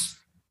looks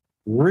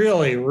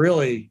really,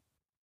 really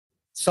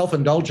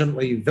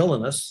self-indulgently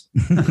villainous.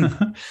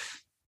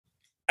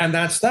 And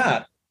that's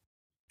that.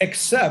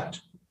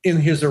 Except in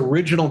his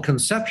original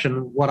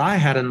conception, what I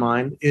had in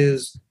mind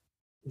is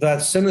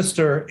that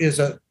Sinister is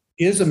a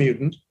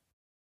mutant,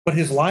 but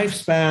his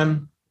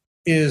lifespan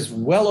is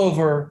well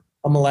over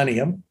a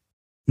millennium,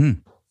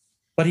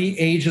 but he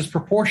ages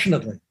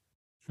proportionately.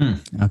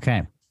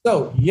 Okay.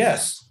 So,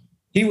 yes,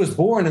 he was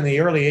born in the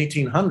early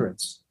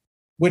 1800s,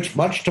 which,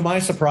 much to my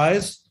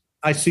surprise,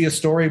 I see a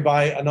story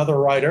by another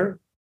writer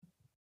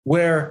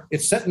where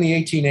it's set in the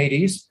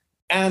 1880s,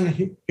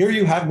 and here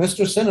you have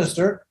Mr.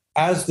 Sinister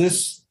as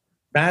this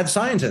mad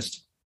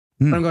scientist.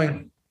 And I'm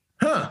going,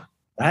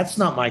 that's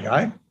not my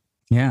guy.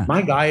 Yeah.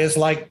 My guy is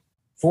like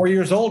 4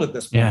 years old at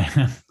this point.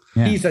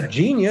 Yeah. He's a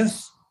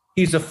genius.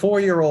 He's a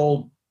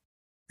 4-year-old.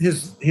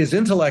 His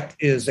intellect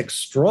is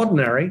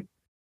extraordinary,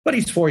 but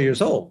he's 4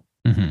 years old.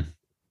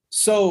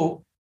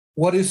 So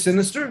what is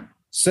Sinister?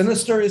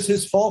 Sinister is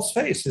his false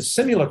face, his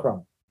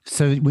simulacrum.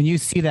 So when you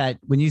see that,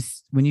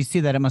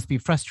 it must be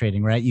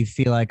frustrating, right? You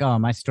feel like, oh,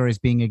 my story's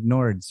being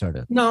ignored, sort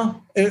of.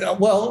 No,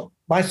 well,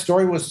 my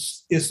story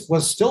was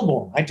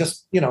stillborn. I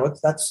just,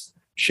 that's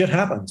shit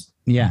happens.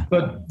 Yeah.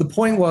 But the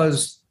point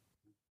was,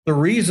 the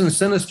reason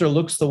Sinister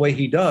looks the way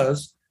he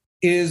does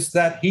is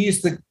that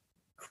he's the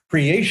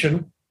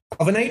creation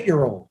of an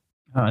 8-year-old.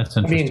 Oh, that's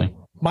interesting.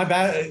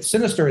 I mean,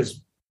 Sinister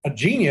is a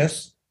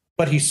genius,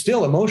 but he's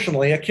still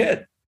emotionally a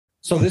kid.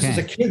 So this is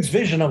a kid's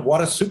vision of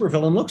what a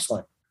supervillain looks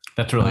like.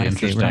 That's really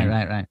interesting.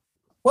 Right.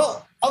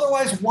 Well,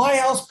 otherwise, why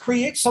else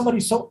create somebody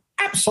so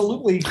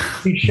absolutely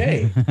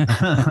cliche?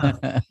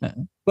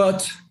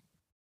 But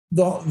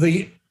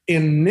the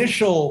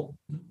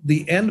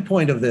end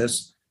point of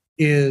this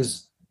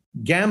is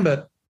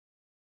Gambit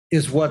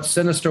is what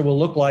Sinister will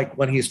look like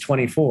when he's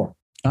 24.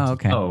 Oh,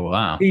 okay. Oh,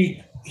 wow.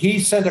 He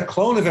sent a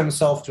clone of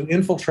himself to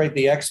infiltrate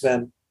the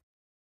X-Men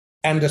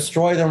and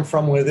destroy them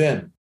from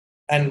within.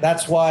 And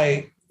that's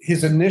why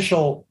his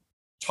initial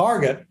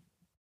target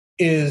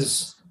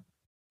is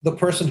the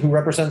person who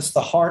represents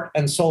the heart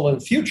and soul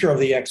and future of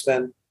the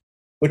X-Men,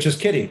 which is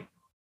Kitty.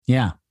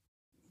 Yeah.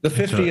 The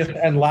 50th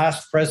and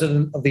last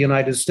president of the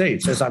United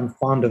States, as I'm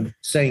fond of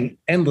saying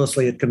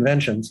endlessly at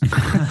conventions,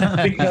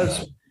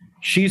 because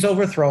she's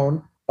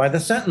overthrown by the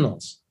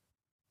Sentinels.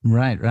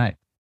 Right.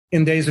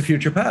 In Days of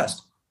Future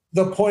Past.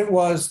 The point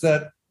was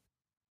that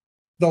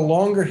the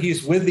longer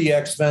he's with the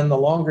X-Men, the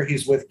longer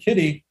he's with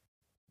Kitty,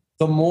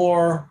 the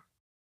more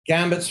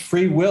Gambit's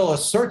free will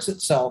asserts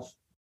itself,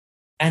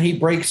 and he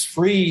breaks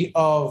free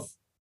of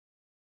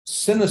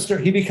Sinister.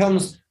 He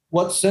becomes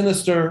what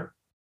Sinister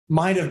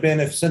might have been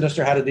if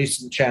Sinister had a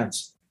decent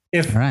chance,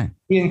 if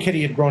he and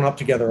Kitty had grown up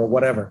together or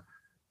whatever,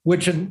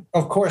 which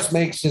of course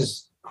makes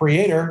his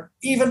creator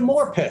even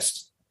more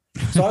pissed.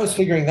 So I was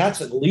figuring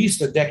that's at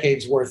least a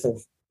decade's worth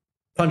of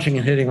punching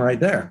and hitting right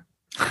there.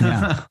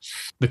 Yeah.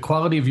 The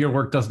quality of your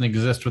work doesn't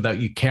exist without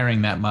you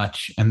caring that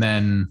much. And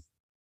then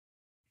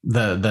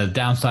the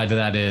downside to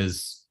that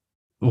is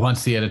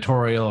once the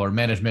editorial or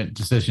management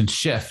decisions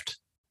shift,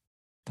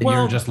 then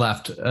you're just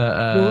left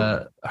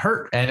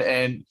hurt.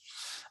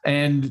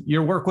 And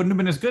your work wouldn't have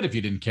been as good if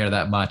you didn't care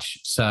that much.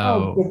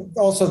 So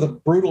also the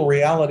brutal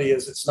reality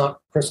is it's not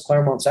Chris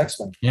Claremont's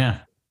X-Men. Yeah.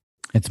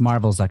 It's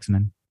Marvel's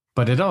X-Men.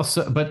 But I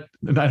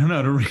don't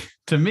know,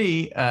 to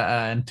me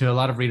and to a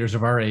lot of readers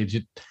of our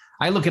age,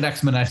 I look at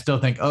X-Men and I still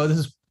think, oh,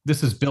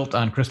 this is built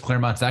on Chris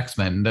Claremont's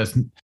X-Men.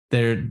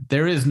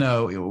 There is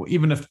no,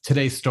 even if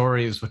today's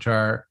stories, which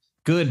are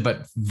good,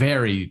 but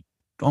very,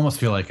 almost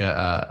feel like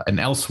an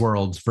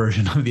Elseworlds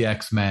version of the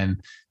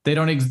X-Men,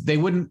 they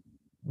wouldn't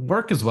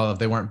work as well if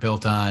they weren't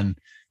built on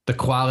the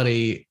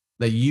quality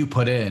that you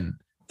put in.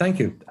 Thank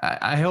you.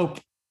 I hope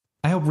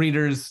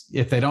readers,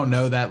 if they don't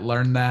know that,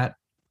 learn that.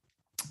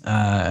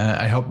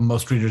 I hope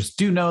most readers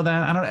do know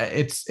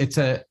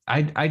that.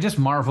 I just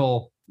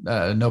marvel,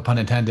 no pun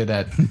intended,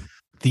 at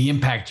the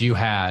impact you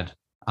had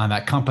on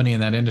that company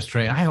and that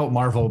industry. I hope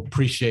Marvel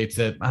appreciates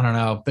it. I don't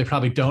know. They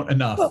probably don't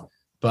enough,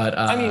 but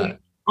I mean,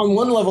 on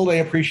one level, they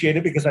appreciate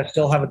it because I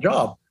still have a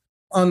job.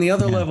 On the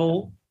other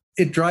level,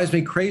 it drives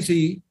me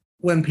crazy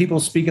when people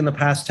speak in the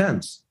past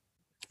tense.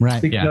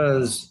 Right.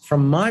 Because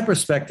from my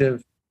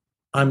perspective,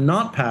 I'm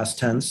not past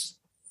tense.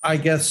 I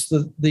guess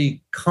the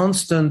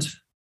constant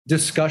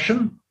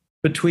discussion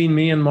between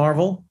me and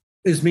Marvel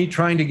is me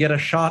trying to get a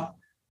shot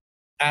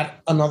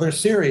at another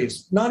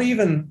series, not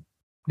even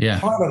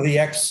part of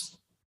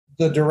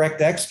the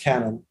direct X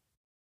canon,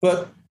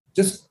 but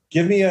just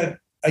give me a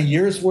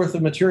year's worth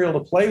of material to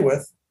play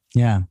with.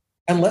 Yeah.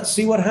 And let's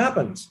see what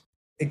happens.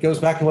 It goes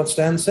back to what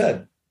Stan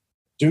said.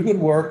 Do good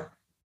work,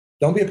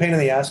 don't be a pain in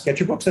the ass. Get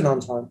your books in on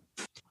time.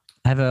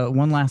 I have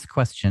one last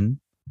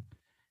question,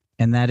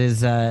 and that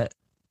is, I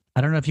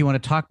don't know if you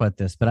want to talk about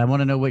this, but I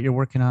want to know what you're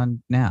working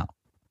on now.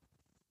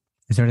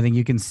 Is there anything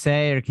you can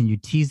say, or can you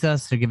tease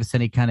us or give us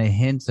any kind of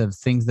hints of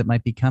things that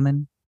might be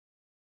coming?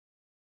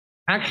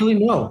 Actually,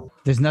 no.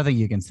 There's nothing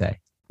you can say.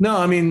 No,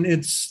 I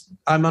mean,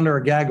 I'm under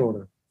a gag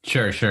order.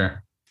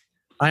 Sure.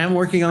 I am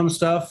working on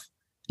stuff.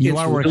 You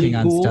are working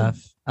on stuff.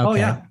 Okay. Oh,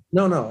 yeah.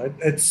 No.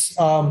 It's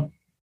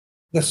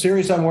the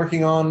series I'm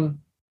working on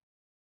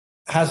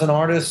has an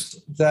artist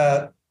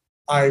that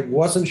I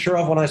wasn't sure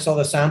of when I saw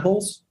the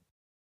samples.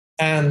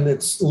 And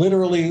it's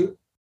literally,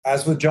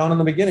 as with John in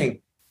the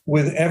beginning,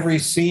 with every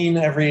scene,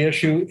 every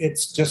issue,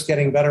 it's just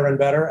getting better and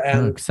better.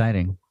 And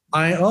exciting.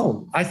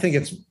 I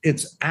think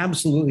it's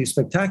absolutely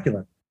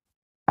spectacular.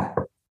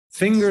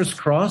 Fingers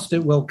crossed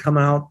it will come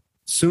out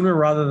sooner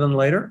rather than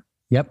later.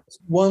 Yep.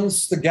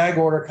 Once the gag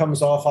order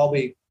comes off, I'll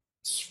be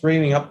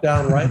screaming up,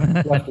 down, right,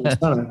 left, and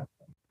center.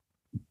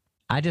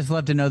 I just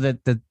love to know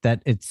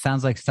that it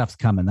sounds like stuff's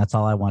coming. That's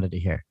all I wanted to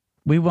hear.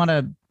 We want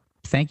to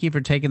thank you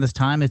for taking this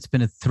time. It's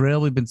been a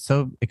thrill. We've been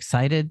so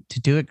excited to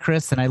do it,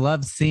 Chris. And I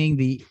love seeing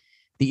the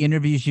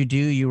interviews you do.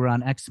 You were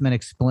on X-Men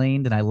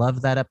Explained, and I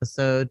love that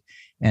episode.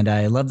 And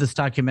I love this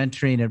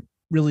documentary, and it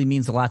really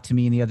means a lot to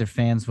me and the other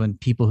fans when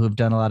people who have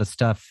done a lot of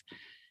stuff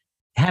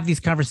have these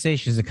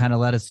conversations and kind of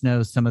let us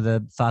know some of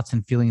the thoughts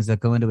and feelings that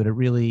go into it. It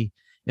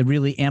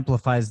really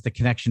amplifies the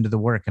connection to the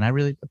work. And I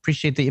really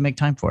appreciate that you make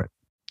time for it.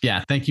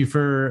 Yeah. Thank you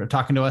for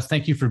talking to us.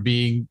 Thank you for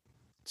being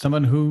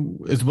someone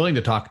who is willing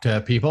to talk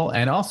to people.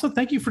 And also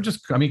thank you for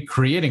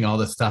creating all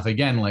this stuff.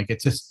 Again, like,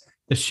 it's just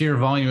the sheer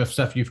volume of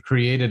stuff you've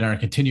created and are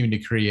continuing to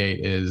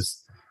create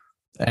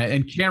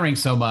and caring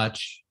so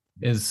much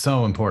is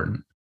so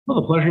important. Well,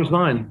 the pleasure is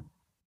mine.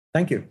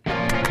 Thank you.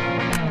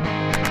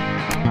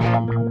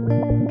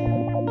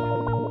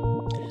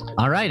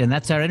 All right. And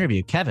that's our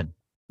interview. Kevin,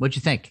 what'd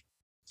you think?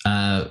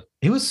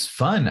 It was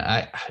fun.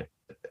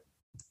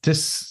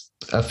 Just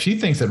a few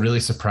things that really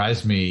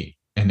surprised me.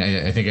 And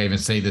I think I even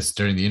say this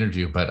during the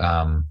interview, but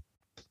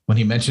when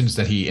he mentions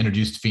that he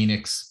introduced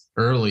Phoenix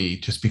early,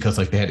 just because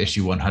like they had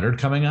issue 100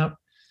 coming up.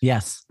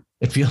 Yes.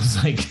 It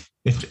feels like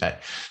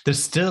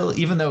there's still,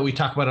 even though we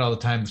talk about it all the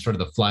time, sort of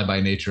the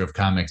fly-by nature of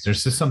comics,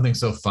 there's just something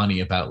so funny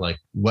about like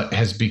what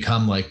has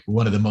become like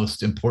one of the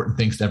most important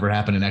things to ever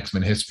happen in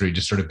X-Men history,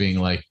 just sort of being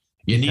like,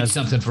 you need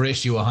something for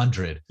issue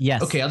 100.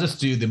 Yes. Okay, I'll just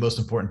do the most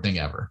important thing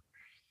ever.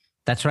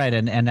 That's right.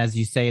 And as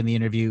you say in the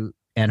interview,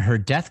 and her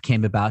death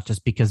came about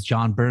just because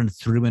John Byrne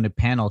threw in a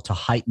panel to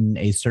heighten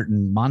a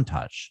certain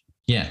montage.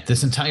 Yeah,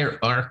 this entire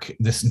arc,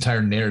 this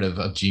entire narrative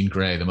of Jean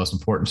Grey, the most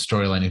important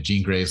storyline of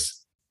Jean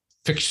Grey's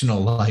fictional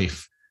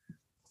life,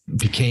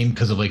 became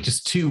because of like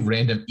just two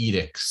random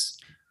edicts.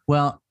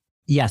 Well,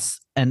 yes.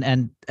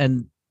 And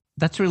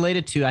that's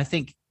related to, I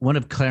think, one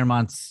of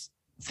Claremont's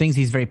things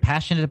he's very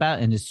passionate about,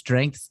 and his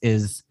strengths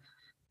is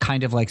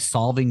kind of like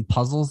solving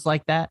puzzles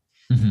like that.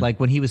 Mm-hmm. Like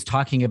when he was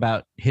talking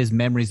about his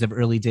memories of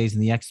early days in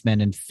the X-Men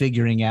and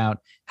figuring out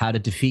how to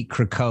defeat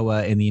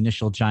Krakoa in the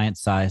initial Giant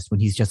Size when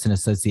he's just an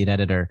associate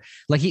editor.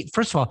 Like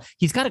first of all,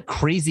 he's got a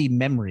crazy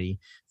memory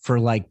for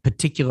like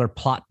particular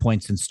plot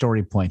points and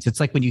story points. It's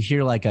like when you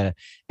hear like an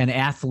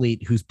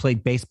athlete who's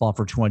played baseball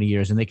for 20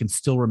 years and they can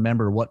still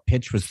remember what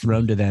pitch was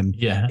thrown to them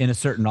in a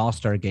certain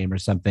all-star game or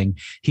something.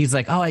 He's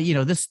like, oh,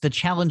 the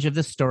challenge of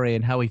this story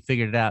and how he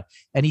figured it out.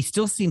 And he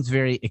still seems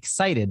very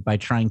excited by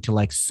trying to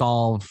like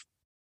solve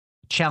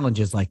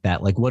challenges like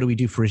that. Like, what do we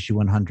do for issue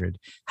 100?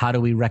 How do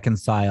we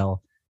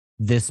reconcile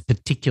this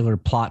particular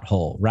plot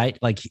hole? Right.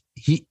 Like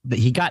he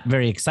got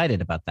very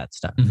excited about that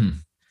stuff. Mm-hmm.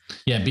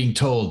 Yeah. Being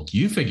told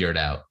you figure it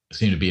out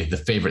seemed to be the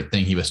favorite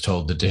thing he was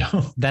told to do.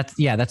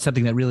 That's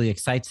something that really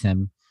excites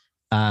him.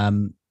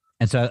 And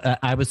so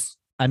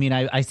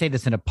I say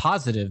this in a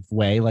positive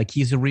way. Like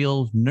he's a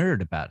real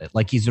nerd about it.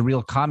 Like he's a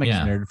real comics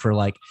nerd for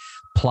like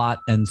plot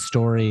and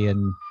story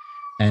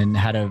and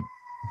how to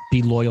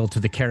be loyal to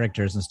the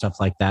characters and stuff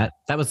like that.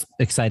 That was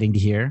exciting to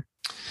hear.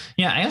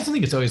 Yeah, I also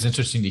think it's always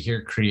interesting to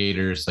hear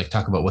creators like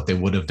talk about what they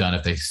would have done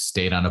if they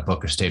stayed on a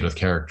book or stayed with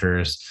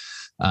characters.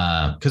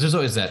 Because there's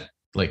always that,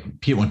 like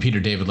when Peter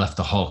David left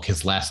the Hulk,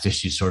 his last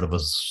issue sort of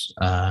was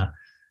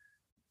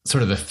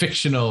sort of a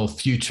fictional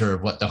future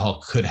of what the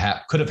Hulk could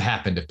have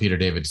happened if Peter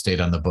David stayed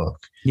on the book.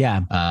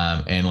 Yeah.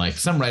 And like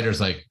some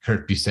writers like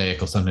Kurt Busiek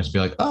will sometimes be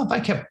like, oh, if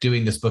I kept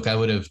doing this book, I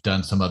would have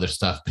done some other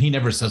stuff. But he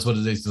never says what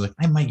it is. He's like,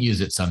 I might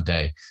use it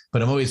someday.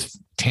 But I'm always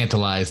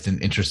tantalized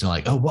and interested in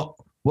like, oh,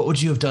 what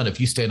would you have done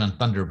if you stayed on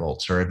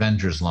Thunderbolts or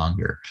Avengers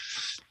longer?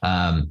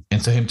 And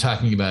so him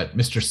talking about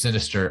Mr.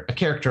 Sinister, a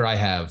character I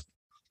have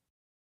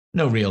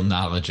no real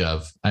knowledge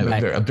of,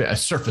 a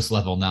surface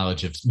level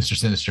knowledge of Mr.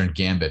 Sinister and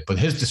Gambit, but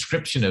his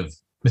description of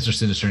Mr.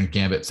 Sinister and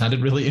Gambit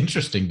sounded really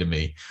interesting to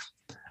me.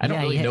 I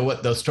don't really know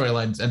what those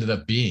storylines ended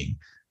up being,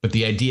 but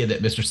the idea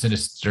that Mr.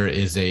 Sinister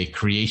is a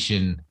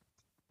creation,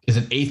 is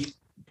an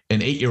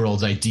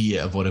 8-year-old's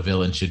idea of what a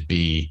villain should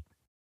be,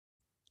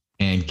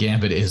 and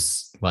Gambit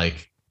is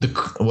like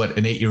what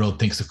an 8-year-old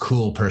thinks a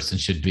cool person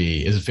should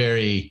be, is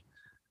very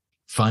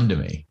fun to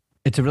me.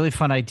 It's a really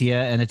fun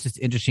idea, and it's just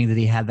interesting that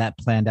he had that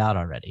planned out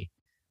already.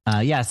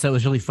 So it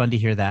was really fun to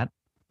hear that.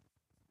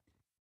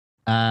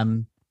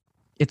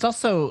 It's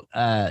also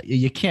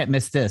you can't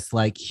miss this.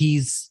 Like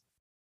he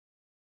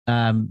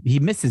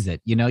misses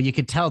it. You know, you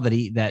could tell that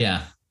he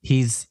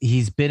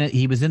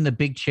was in the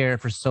big chair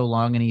for so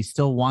long, and he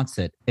still wants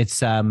it.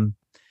 It's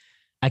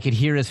I could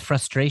hear his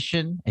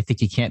frustration. I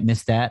think you can't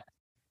miss that.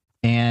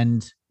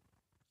 And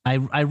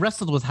I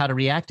wrestled with how to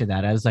react to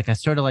that. I was like, I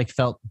sort of like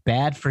felt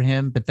bad for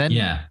him, but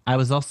then I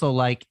was also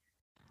like,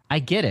 I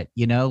get it.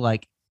 You know,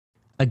 like,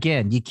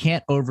 again, you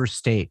can't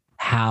overstate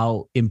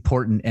how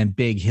important and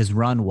big his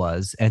run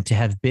was, and to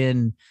have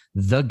been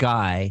the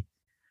guy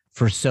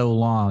for so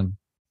long.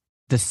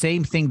 The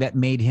same thing that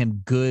made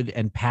him good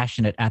and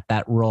passionate at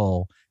that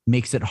role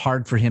makes it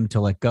hard for him to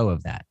let go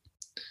of that.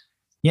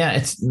 Yeah,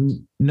 it's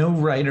no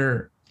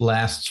writer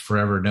lasts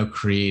forever. No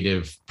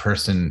creative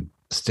person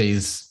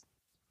stays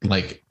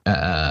like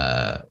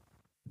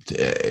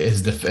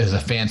is a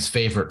fan's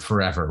favorite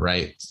forever,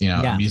 right? You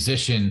know, a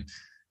musician,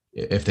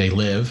 if they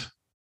live,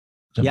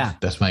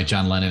 that's my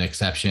John Lennon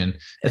exception.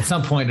 At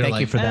some point, thank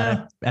you for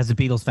that. As a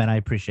Beatles fan, I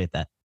appreciate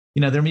that.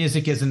 You know, their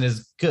music isn't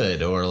as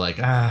good, or like,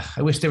 I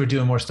wish they were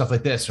doing more stuff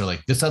like this, or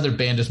like this other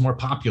band is more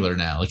popular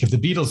now. Like if the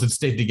Beatles had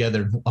stayed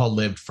together and all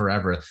lived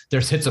forever,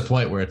 there's hits a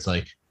point where it's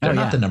like, they're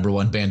not the number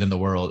one band in the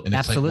world. And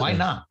it's like, why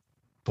not?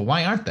 But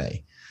why aren't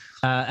they?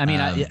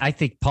 I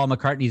think Paul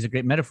McCartney is a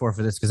great metaphor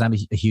for this, because I'm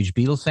a huge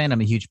Beatles fan. I'm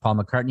a huge Paul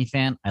McCartney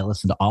fan. I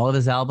listen to all of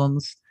his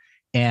albums.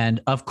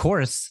 And of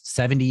course,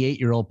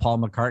 78-year-old Paul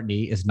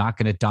McCartney is not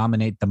going to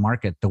dominate the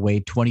market the way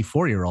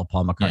 24-year-old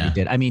Paul McCartney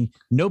did. I mean,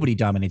 nobody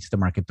dominates the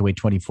market the way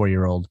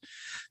 24-year-old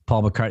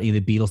Paul McCartney,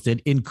 the Beatles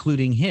did,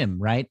 including him,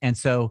 right? And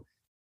so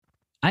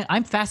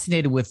I'm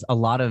fascinated with a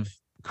lot of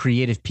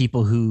creative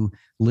people who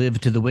live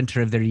to the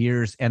winter of their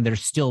years and they're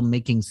still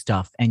making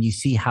stuff, and you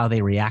see how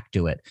they react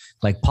to it.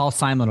 Like Paul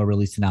Simon will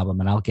release an album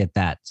and I'll get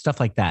that, stuff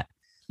like that.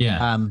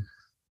 Yeah.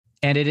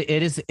 And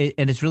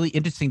it's really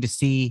interesting to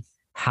see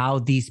how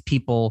these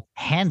people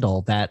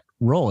handle that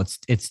role.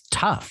 It's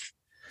tough.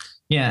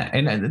 Yeah,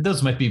 and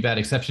those might be bad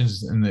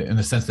exceptions in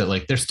the sense that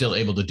like they're still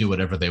able to do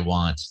whatever they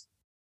want.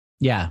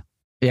 Yeah.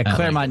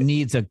 Claremont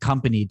needs a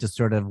company to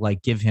sort of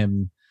like give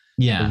him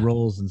the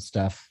roles and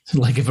stuff.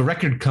 Like if a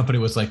record company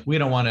was like, we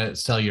don't want to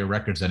sell your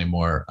records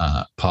anymore,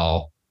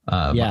 Paul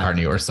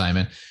McCartney or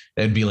Simon,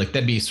 that'd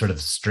be sort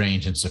of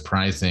strange and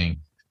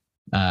surprising.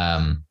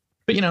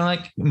 But, you know,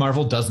 like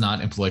Marvel does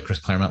not employ Chris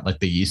Claremont like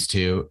they used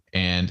to.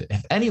 And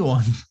if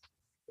anyone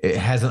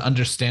has an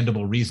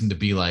understandable reason to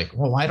be like,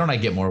 well, why don't I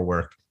get more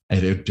work?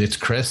 It's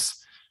Chris.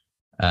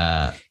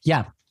 I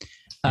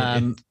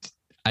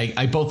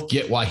both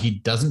get why he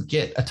doesn't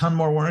get a ton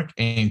more work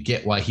and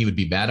get why he would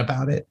be mad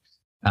about it.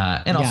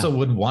 And also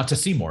would want to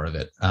see more of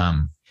it.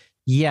 And,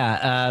 you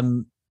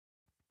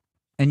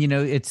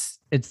know,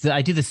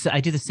 I do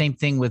the same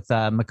thing with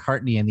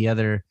McCartney and the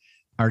other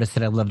artists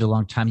that I've loved a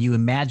long time. You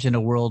imagine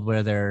a world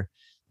where they're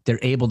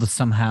able to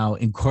somehow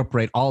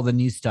incorporate all the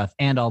new stuff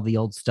and all the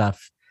old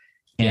stuff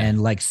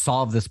and like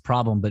solve this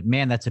problem. But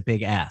man, that's a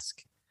big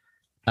ask.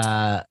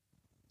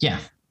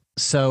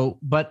 So,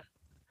 but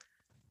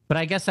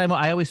I guess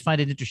I always find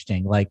it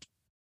interesting. Like,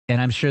 and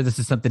I'm sure this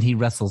is something he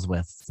wrestles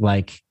with.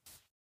 Like,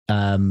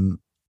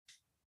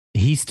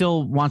 he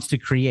still wants to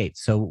create.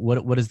 So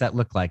what does that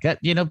look like?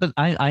 You know, but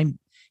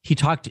he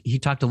talked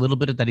a little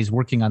bit that he's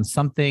working on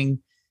something.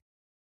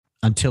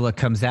 Until it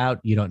comes out,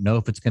 you don't know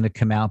if it's going to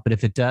come out, but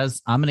if it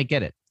does, I'm going to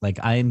get it. Like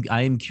I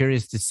am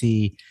curious to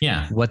see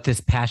what this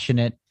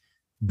passionate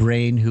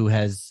brain who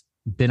has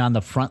been on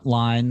the front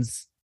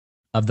lines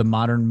of the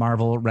modern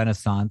Marvel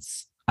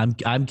Renaissance.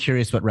 I'm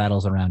curious what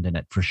rattles around in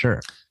it for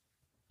sure.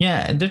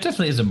 Yeah, and there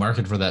definitely is a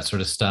market for that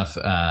sort of stuff.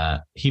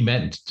 He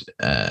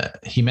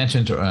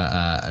mentioned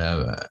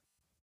a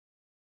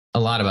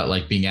lot about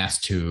like being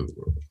asked to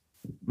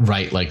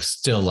write like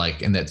still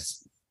like, and that's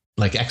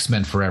like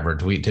X-Men Forever.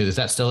 Is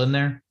that still in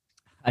there?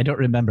 I don't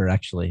remember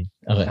actually.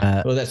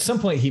 Okay. Well, at some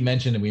point he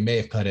mentioned, and we may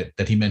have cut it,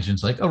 that he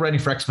mentions like, writing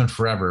for X-Men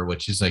Forever,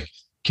 which is like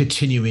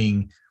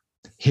continuing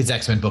his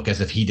X-Men book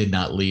as if he did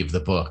not leave the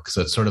book.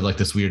 So it's sort of like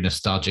this weird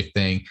nostalgic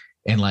thing.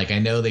 And like, I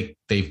know they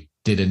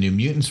did a New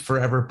Mutants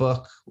Forever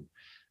book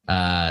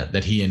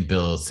that he and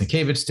Bill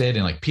Sienkiewicz did.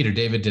 And like Peter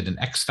David did an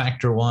X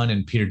Factor one,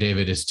 and Peter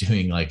David is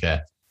doing like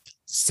a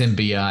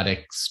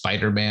symbiotic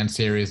Spider-Man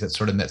series that's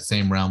sort of in that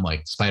same realm,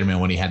 like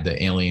Spider-Man when he had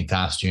the alien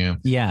costume.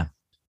 Yeah.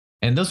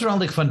 And those are all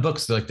like fun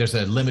books. Like there's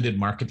a limited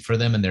market for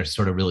them, and they're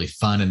sort of really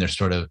fun, and they're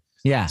sort of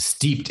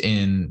steeped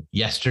in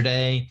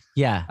yesterday.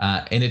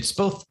 Yeah. And it's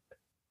both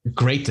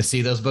great to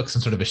see those books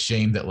and sort of a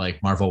shame that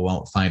like Marvel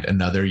won't find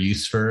another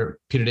use for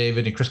Peter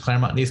David and Chris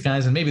Claremont and these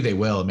guys. And maybe they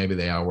will, maybe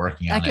they are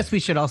working on it. I guess we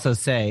should also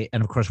say,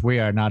 and of course we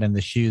are not in the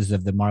shoes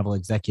of the Marvel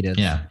executives.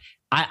 Yeah.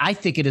 I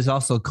think it is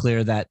also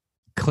clear that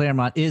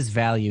Claremont is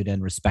valued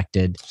and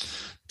respected.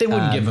 They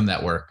wouldn't give him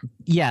that work.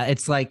 Yeah.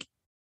 It's like,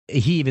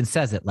 he even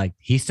says it, like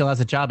he still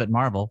has a job at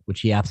Marvel, which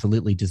he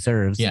absolutely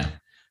deserves. Yeah.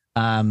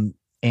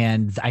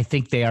 And I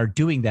think they are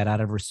doing that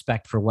out of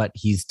respect for what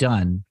he's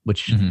done,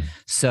 which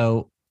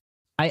so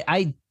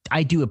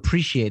I do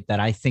appreciate that.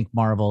 I think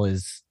Marvel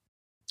is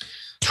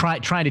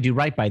trying to do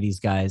right by these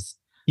guys.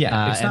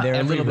 Yeah, and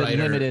they're a little bit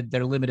limited.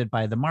 They're limited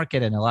by the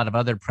market and a lot of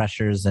other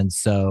pressures, and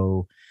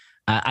so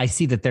I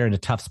see that they're in a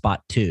tough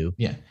spot too.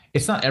 Yeah,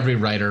 it's not every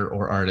writer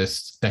or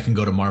artist that can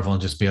go to Marvel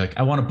and just be like,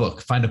 "I want a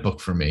book. Find a book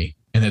for me,"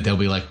 and that they'll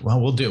be like, "Well,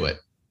 we'll do it."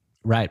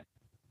 Right.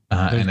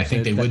 And I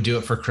think they would do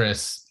it for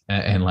Chris.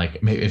 And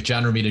like, maybe if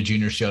John Romita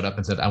Jr. showed up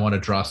and said, "I want to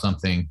draw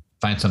something,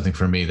 find something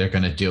for me," they're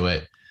going to do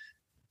it.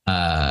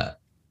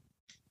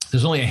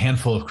 There's only a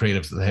handful of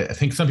creatives. I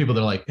think some people,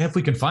 they're like, if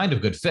we can find a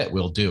good fit,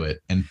 we'll do it.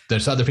 And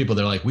there's other people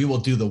that are like, we will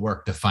do the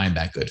work to find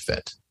that good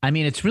fit. I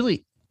mean, it's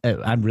really,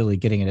 I'm really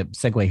getting in a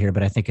segue here,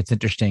 but I think it's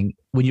interesting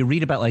when you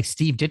read about like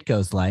Steve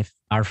Ditko's life,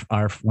 our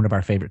one of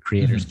our favorite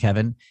creators,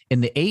 Kevin,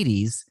 in the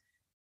 80s,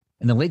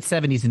 in the late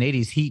 70s and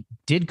 80s, he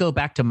did go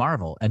back to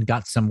Marvel and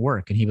got some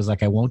work. And he was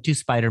like, I won't do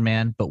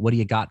Spider-Man, but what do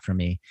you got for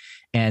me?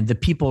 And the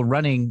people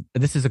running,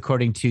 this is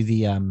according to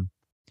the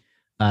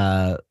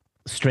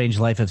Strange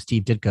Life of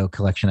Steve Ditko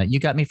collection that you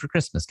got me for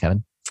Christmas,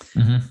 Kevin.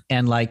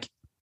 And like,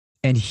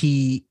 but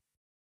he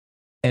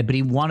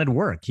wanted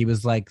work. He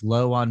was like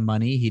low on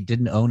money. He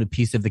didn't own a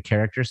piece of the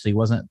character. So he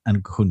wasn't,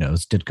 and who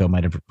knows, Ditko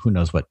might have, who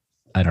knows what,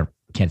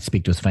 can't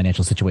speak to his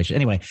financial situation.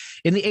 Anyway,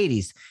 in the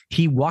 80s,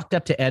 he walked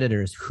up to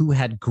editors who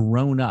had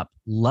grown up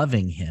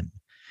loving him.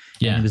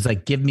 Yeah. And he was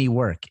like, give me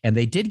work. And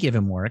they did give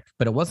him work,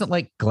 but it wasn't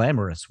like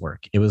glamorous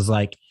work. It was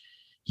like,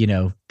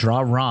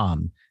 draw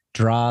Rom,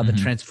 draw the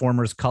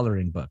Transformers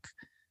coloring book,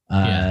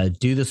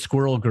 do the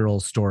Squirrel Girl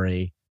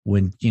story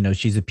when,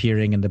 she's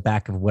appearing in the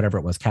back of whatever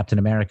it was, Captain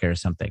America or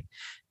something.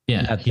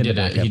 Yeah, he did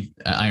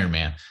Iron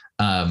Man.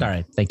 All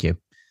right, thank you.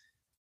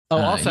 Oh,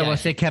 also, I want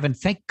to say, Kevin,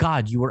 thank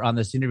God you were on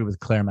this interview with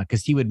Claremont,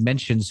 because he would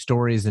mention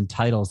stories and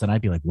titles, and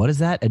I'd be like, what is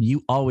that? And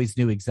you always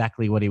knew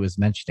exactly what he was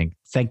mentioning.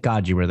 Thank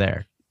God you were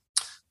there.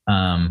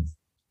 But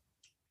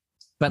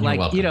like,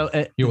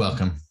 welcome. You're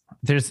welcome.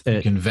 There's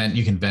you can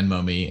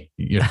Venmo me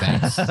your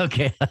thanks.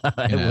 Okay,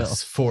 I will.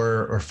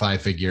 4 or 5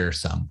 figure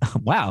sum.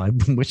 Wow, I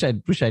wish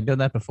I'd known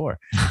that before.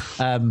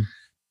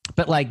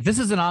 But like, this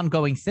is an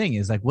ongoing thing.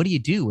 Is like, what do you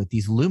do with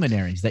these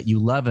luminaries that you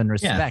love and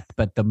respect,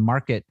 but the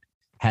market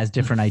has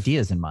different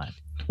ideas in mind?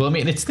 Well, I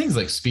mean, it's things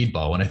like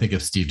Speedball. When I think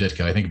of Steve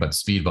Ditko, I think about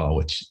Speedball,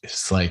 which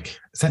is like,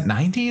 is that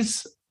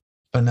 90s?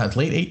 Or not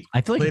late 80s?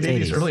 I feel like late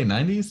it's 80s, early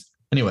 90s.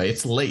 Anyway,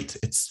 it's late.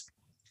 It's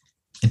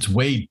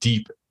way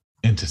deep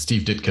into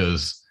Steve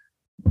Ditko's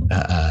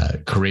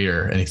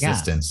career and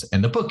existence.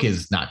 And the book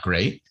is not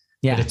great,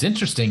 but it's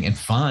interesting and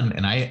fun.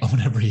 And I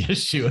own every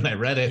issue and I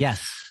read it.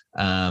 Yes.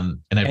 And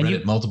I've read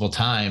it multiple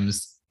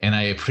times and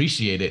I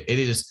appreciate it.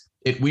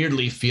 It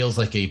weirdly feels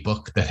like a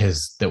book that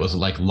was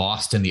like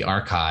lost in the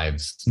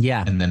archives.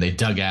 Yeah. And then they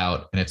dug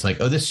out and it's like,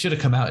 oh, this should have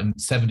come out in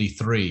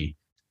 73.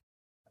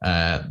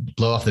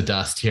 Blow off the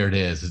dust. Here it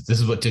is. This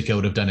is what Ditko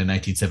would have done in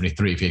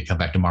 1973 if he had come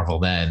back to Marvel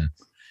then.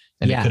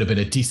 And it could have been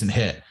a decent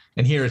hit.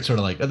 And here it's sort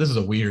of like, oh, this is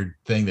a weird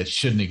thing that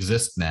shouldn't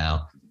exist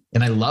now.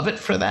 And I love it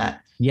for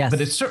that. Yes.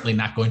 But it's certainly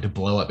not going to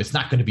blow up. It's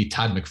not going to be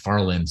Todd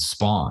McFarlane's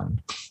Spawn.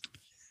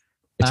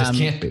 It just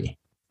can't be.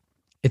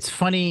 It's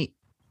funny,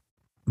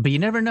 but you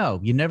never know.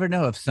 You never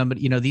know if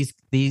somebody,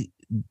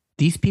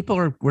 these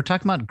people we're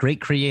talking about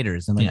great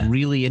creators and like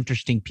really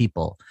interesting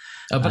people.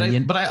 But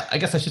I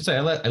guess I should say, I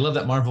love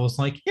that Marvel is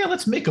like, yeah,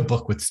 let's make a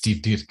book with Steve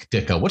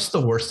Ditko. What's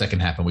the worst that can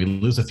happen? We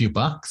lose a few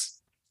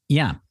bucks.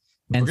 Yeah.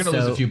 And we're going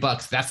to lose a few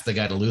bucks. That's the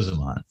guy to lose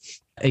them on.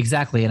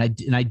 Exactly.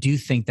 And I do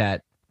think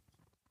that,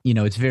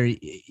 it's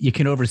you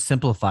can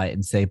oversimplify it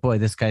and say, boy,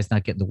 this guy's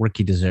not getting the work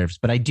he deserves.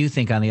 But I do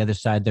think on the other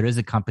side, there is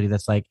a company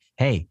that's like,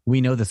 hey,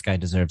 we know this guy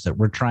deserves it.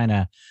 We're trying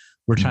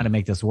to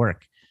make this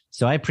work.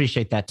 So I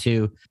appreciate that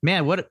too,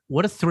 man. What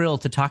a thrill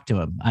to talk to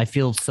him. I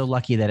feel so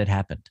lucky that it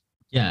happened.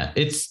 Yeah.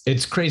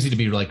 It's crazy to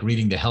be like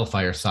reading the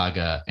Hellfire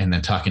saga and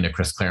then talking to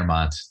Chris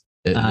Claremont.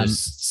 There's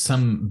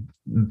some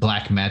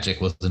black magic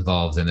was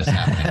involved in this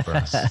happening for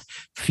us.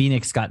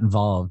 Phoenix got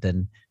involved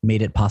and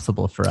made it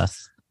possible for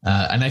us.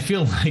 And I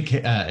feel like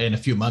in a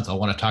few months, I'll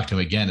want to talk to him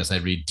again as I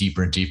read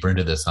deeper and deeper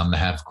into this. I'm going to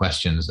have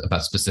questions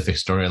about specific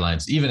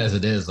storylines, even as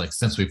it is like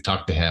since we've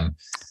talked to him.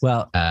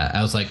 Well,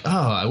 I was like,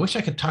 oh, I wish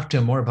I could talk to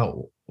him more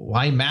about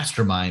why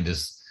Mastermind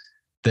is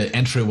the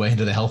entryway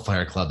into the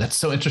Hellfire Club. That's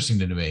so interesting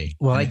to me.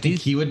 Well, I think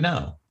he would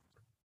know.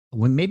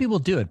 Well, maybe we'll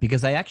do it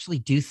because I actually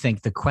do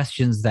think the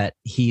questions that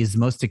he is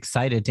most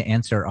excited to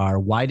answer are,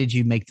 why did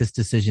you make this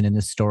decision in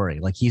this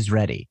story? Like he's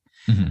ready.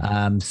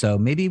 So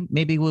maybe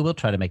we will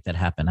try to make that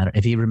happen. I don't,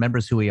 if he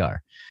remembers who we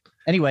are.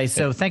 Anyway,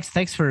 so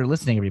thanks for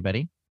listening,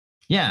 everybody.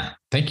 Yeah.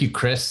 Thank you,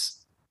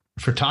 Chris,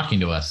 for talking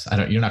to us.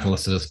 You're not going to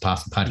listen to this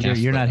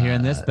podcast. You're not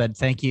hearing this, but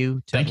thank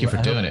you. Thank you for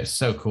doing it. It's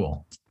so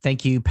cool.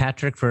 Thank you,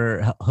 Patrick,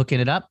 for hooking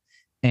it up.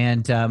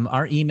 And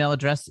our email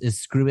address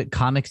is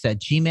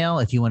screwitcomics@gmail.com.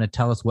 If you want to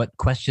tell us what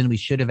question we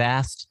should have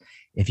asked,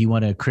 if you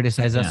want to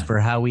criticize us for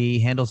how we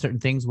handle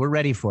certain things, we're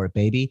ready for it,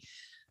 baby.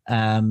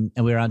 And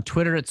we're on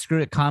Twitter at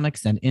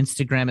screwitcomics and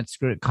Instagram at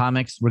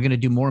screwitcomics. We're going to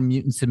do more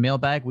Mutants in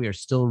Mailbag. We are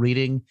still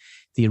reading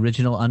the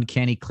original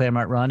Uncanny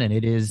Claremont run, and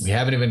it is... We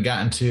haven't even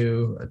gotten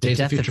to Days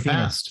of Future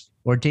Past.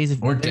 or Days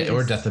of or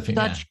Death of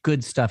Phoenix. Such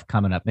good stuff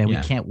coming up, man. We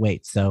can't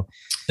wait. So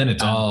then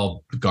it's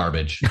all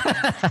garbage.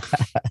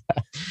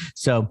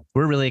 So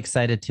we're really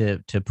excited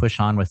to push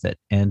on with it.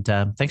 And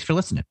thanks for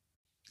listening.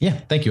 Yeah.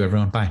 Thank you,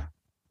 everyone. Bye.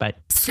 Bye.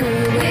 Screw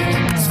it.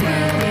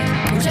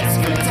 We're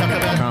just gonna talk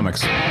about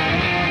comics.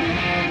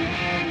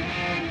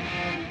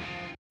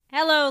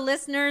 Hello,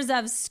 listeners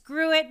of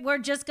Screw It. We're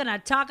just going to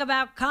talk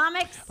about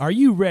comics. Are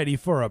you ready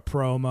for a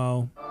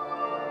promo?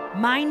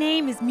 My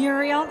name is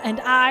Muriel, and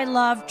I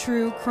love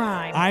true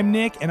crime. I'm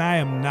Nick, and I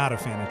am not a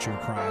fan of true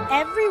crime.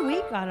 Every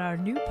week on our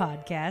new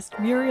podcast,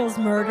 Muriel's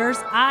Murders,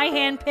 I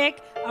handpick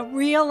a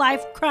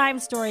real-life crime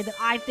story that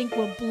I think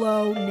will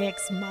blow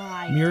Nick's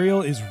mind.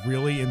 Muriel is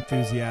really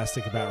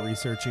enthusiastic about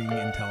researching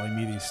and telling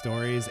me these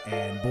stories,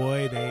 and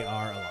boy, they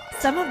are a lot.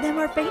 Some of them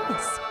are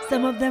famous.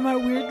 Some of them are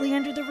weirdly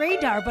under the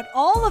radar, but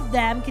all of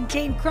them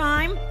contain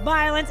crime,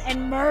 violence,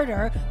 and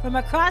murder from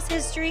across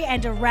history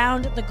and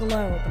around the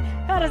globe.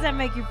 How does that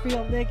make you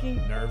feel, Nicky?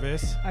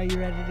 Nervous. Are you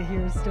ready to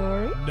hear a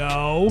story?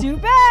 No. Too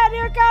bad.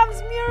 Here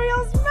comes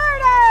Muriel's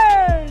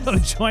Murders.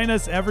 So join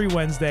us every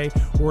Wednesday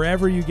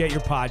wherever you get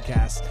your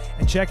podcasts,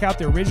 and check out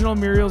the original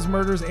Muriel's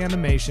Murders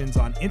animations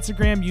on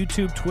Instagram,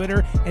 YouTube,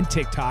 Twitter, and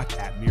TikTok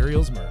at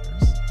Muriel's Murders.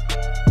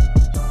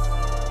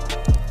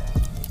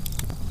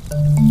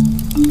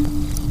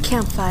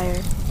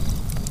 Campfire.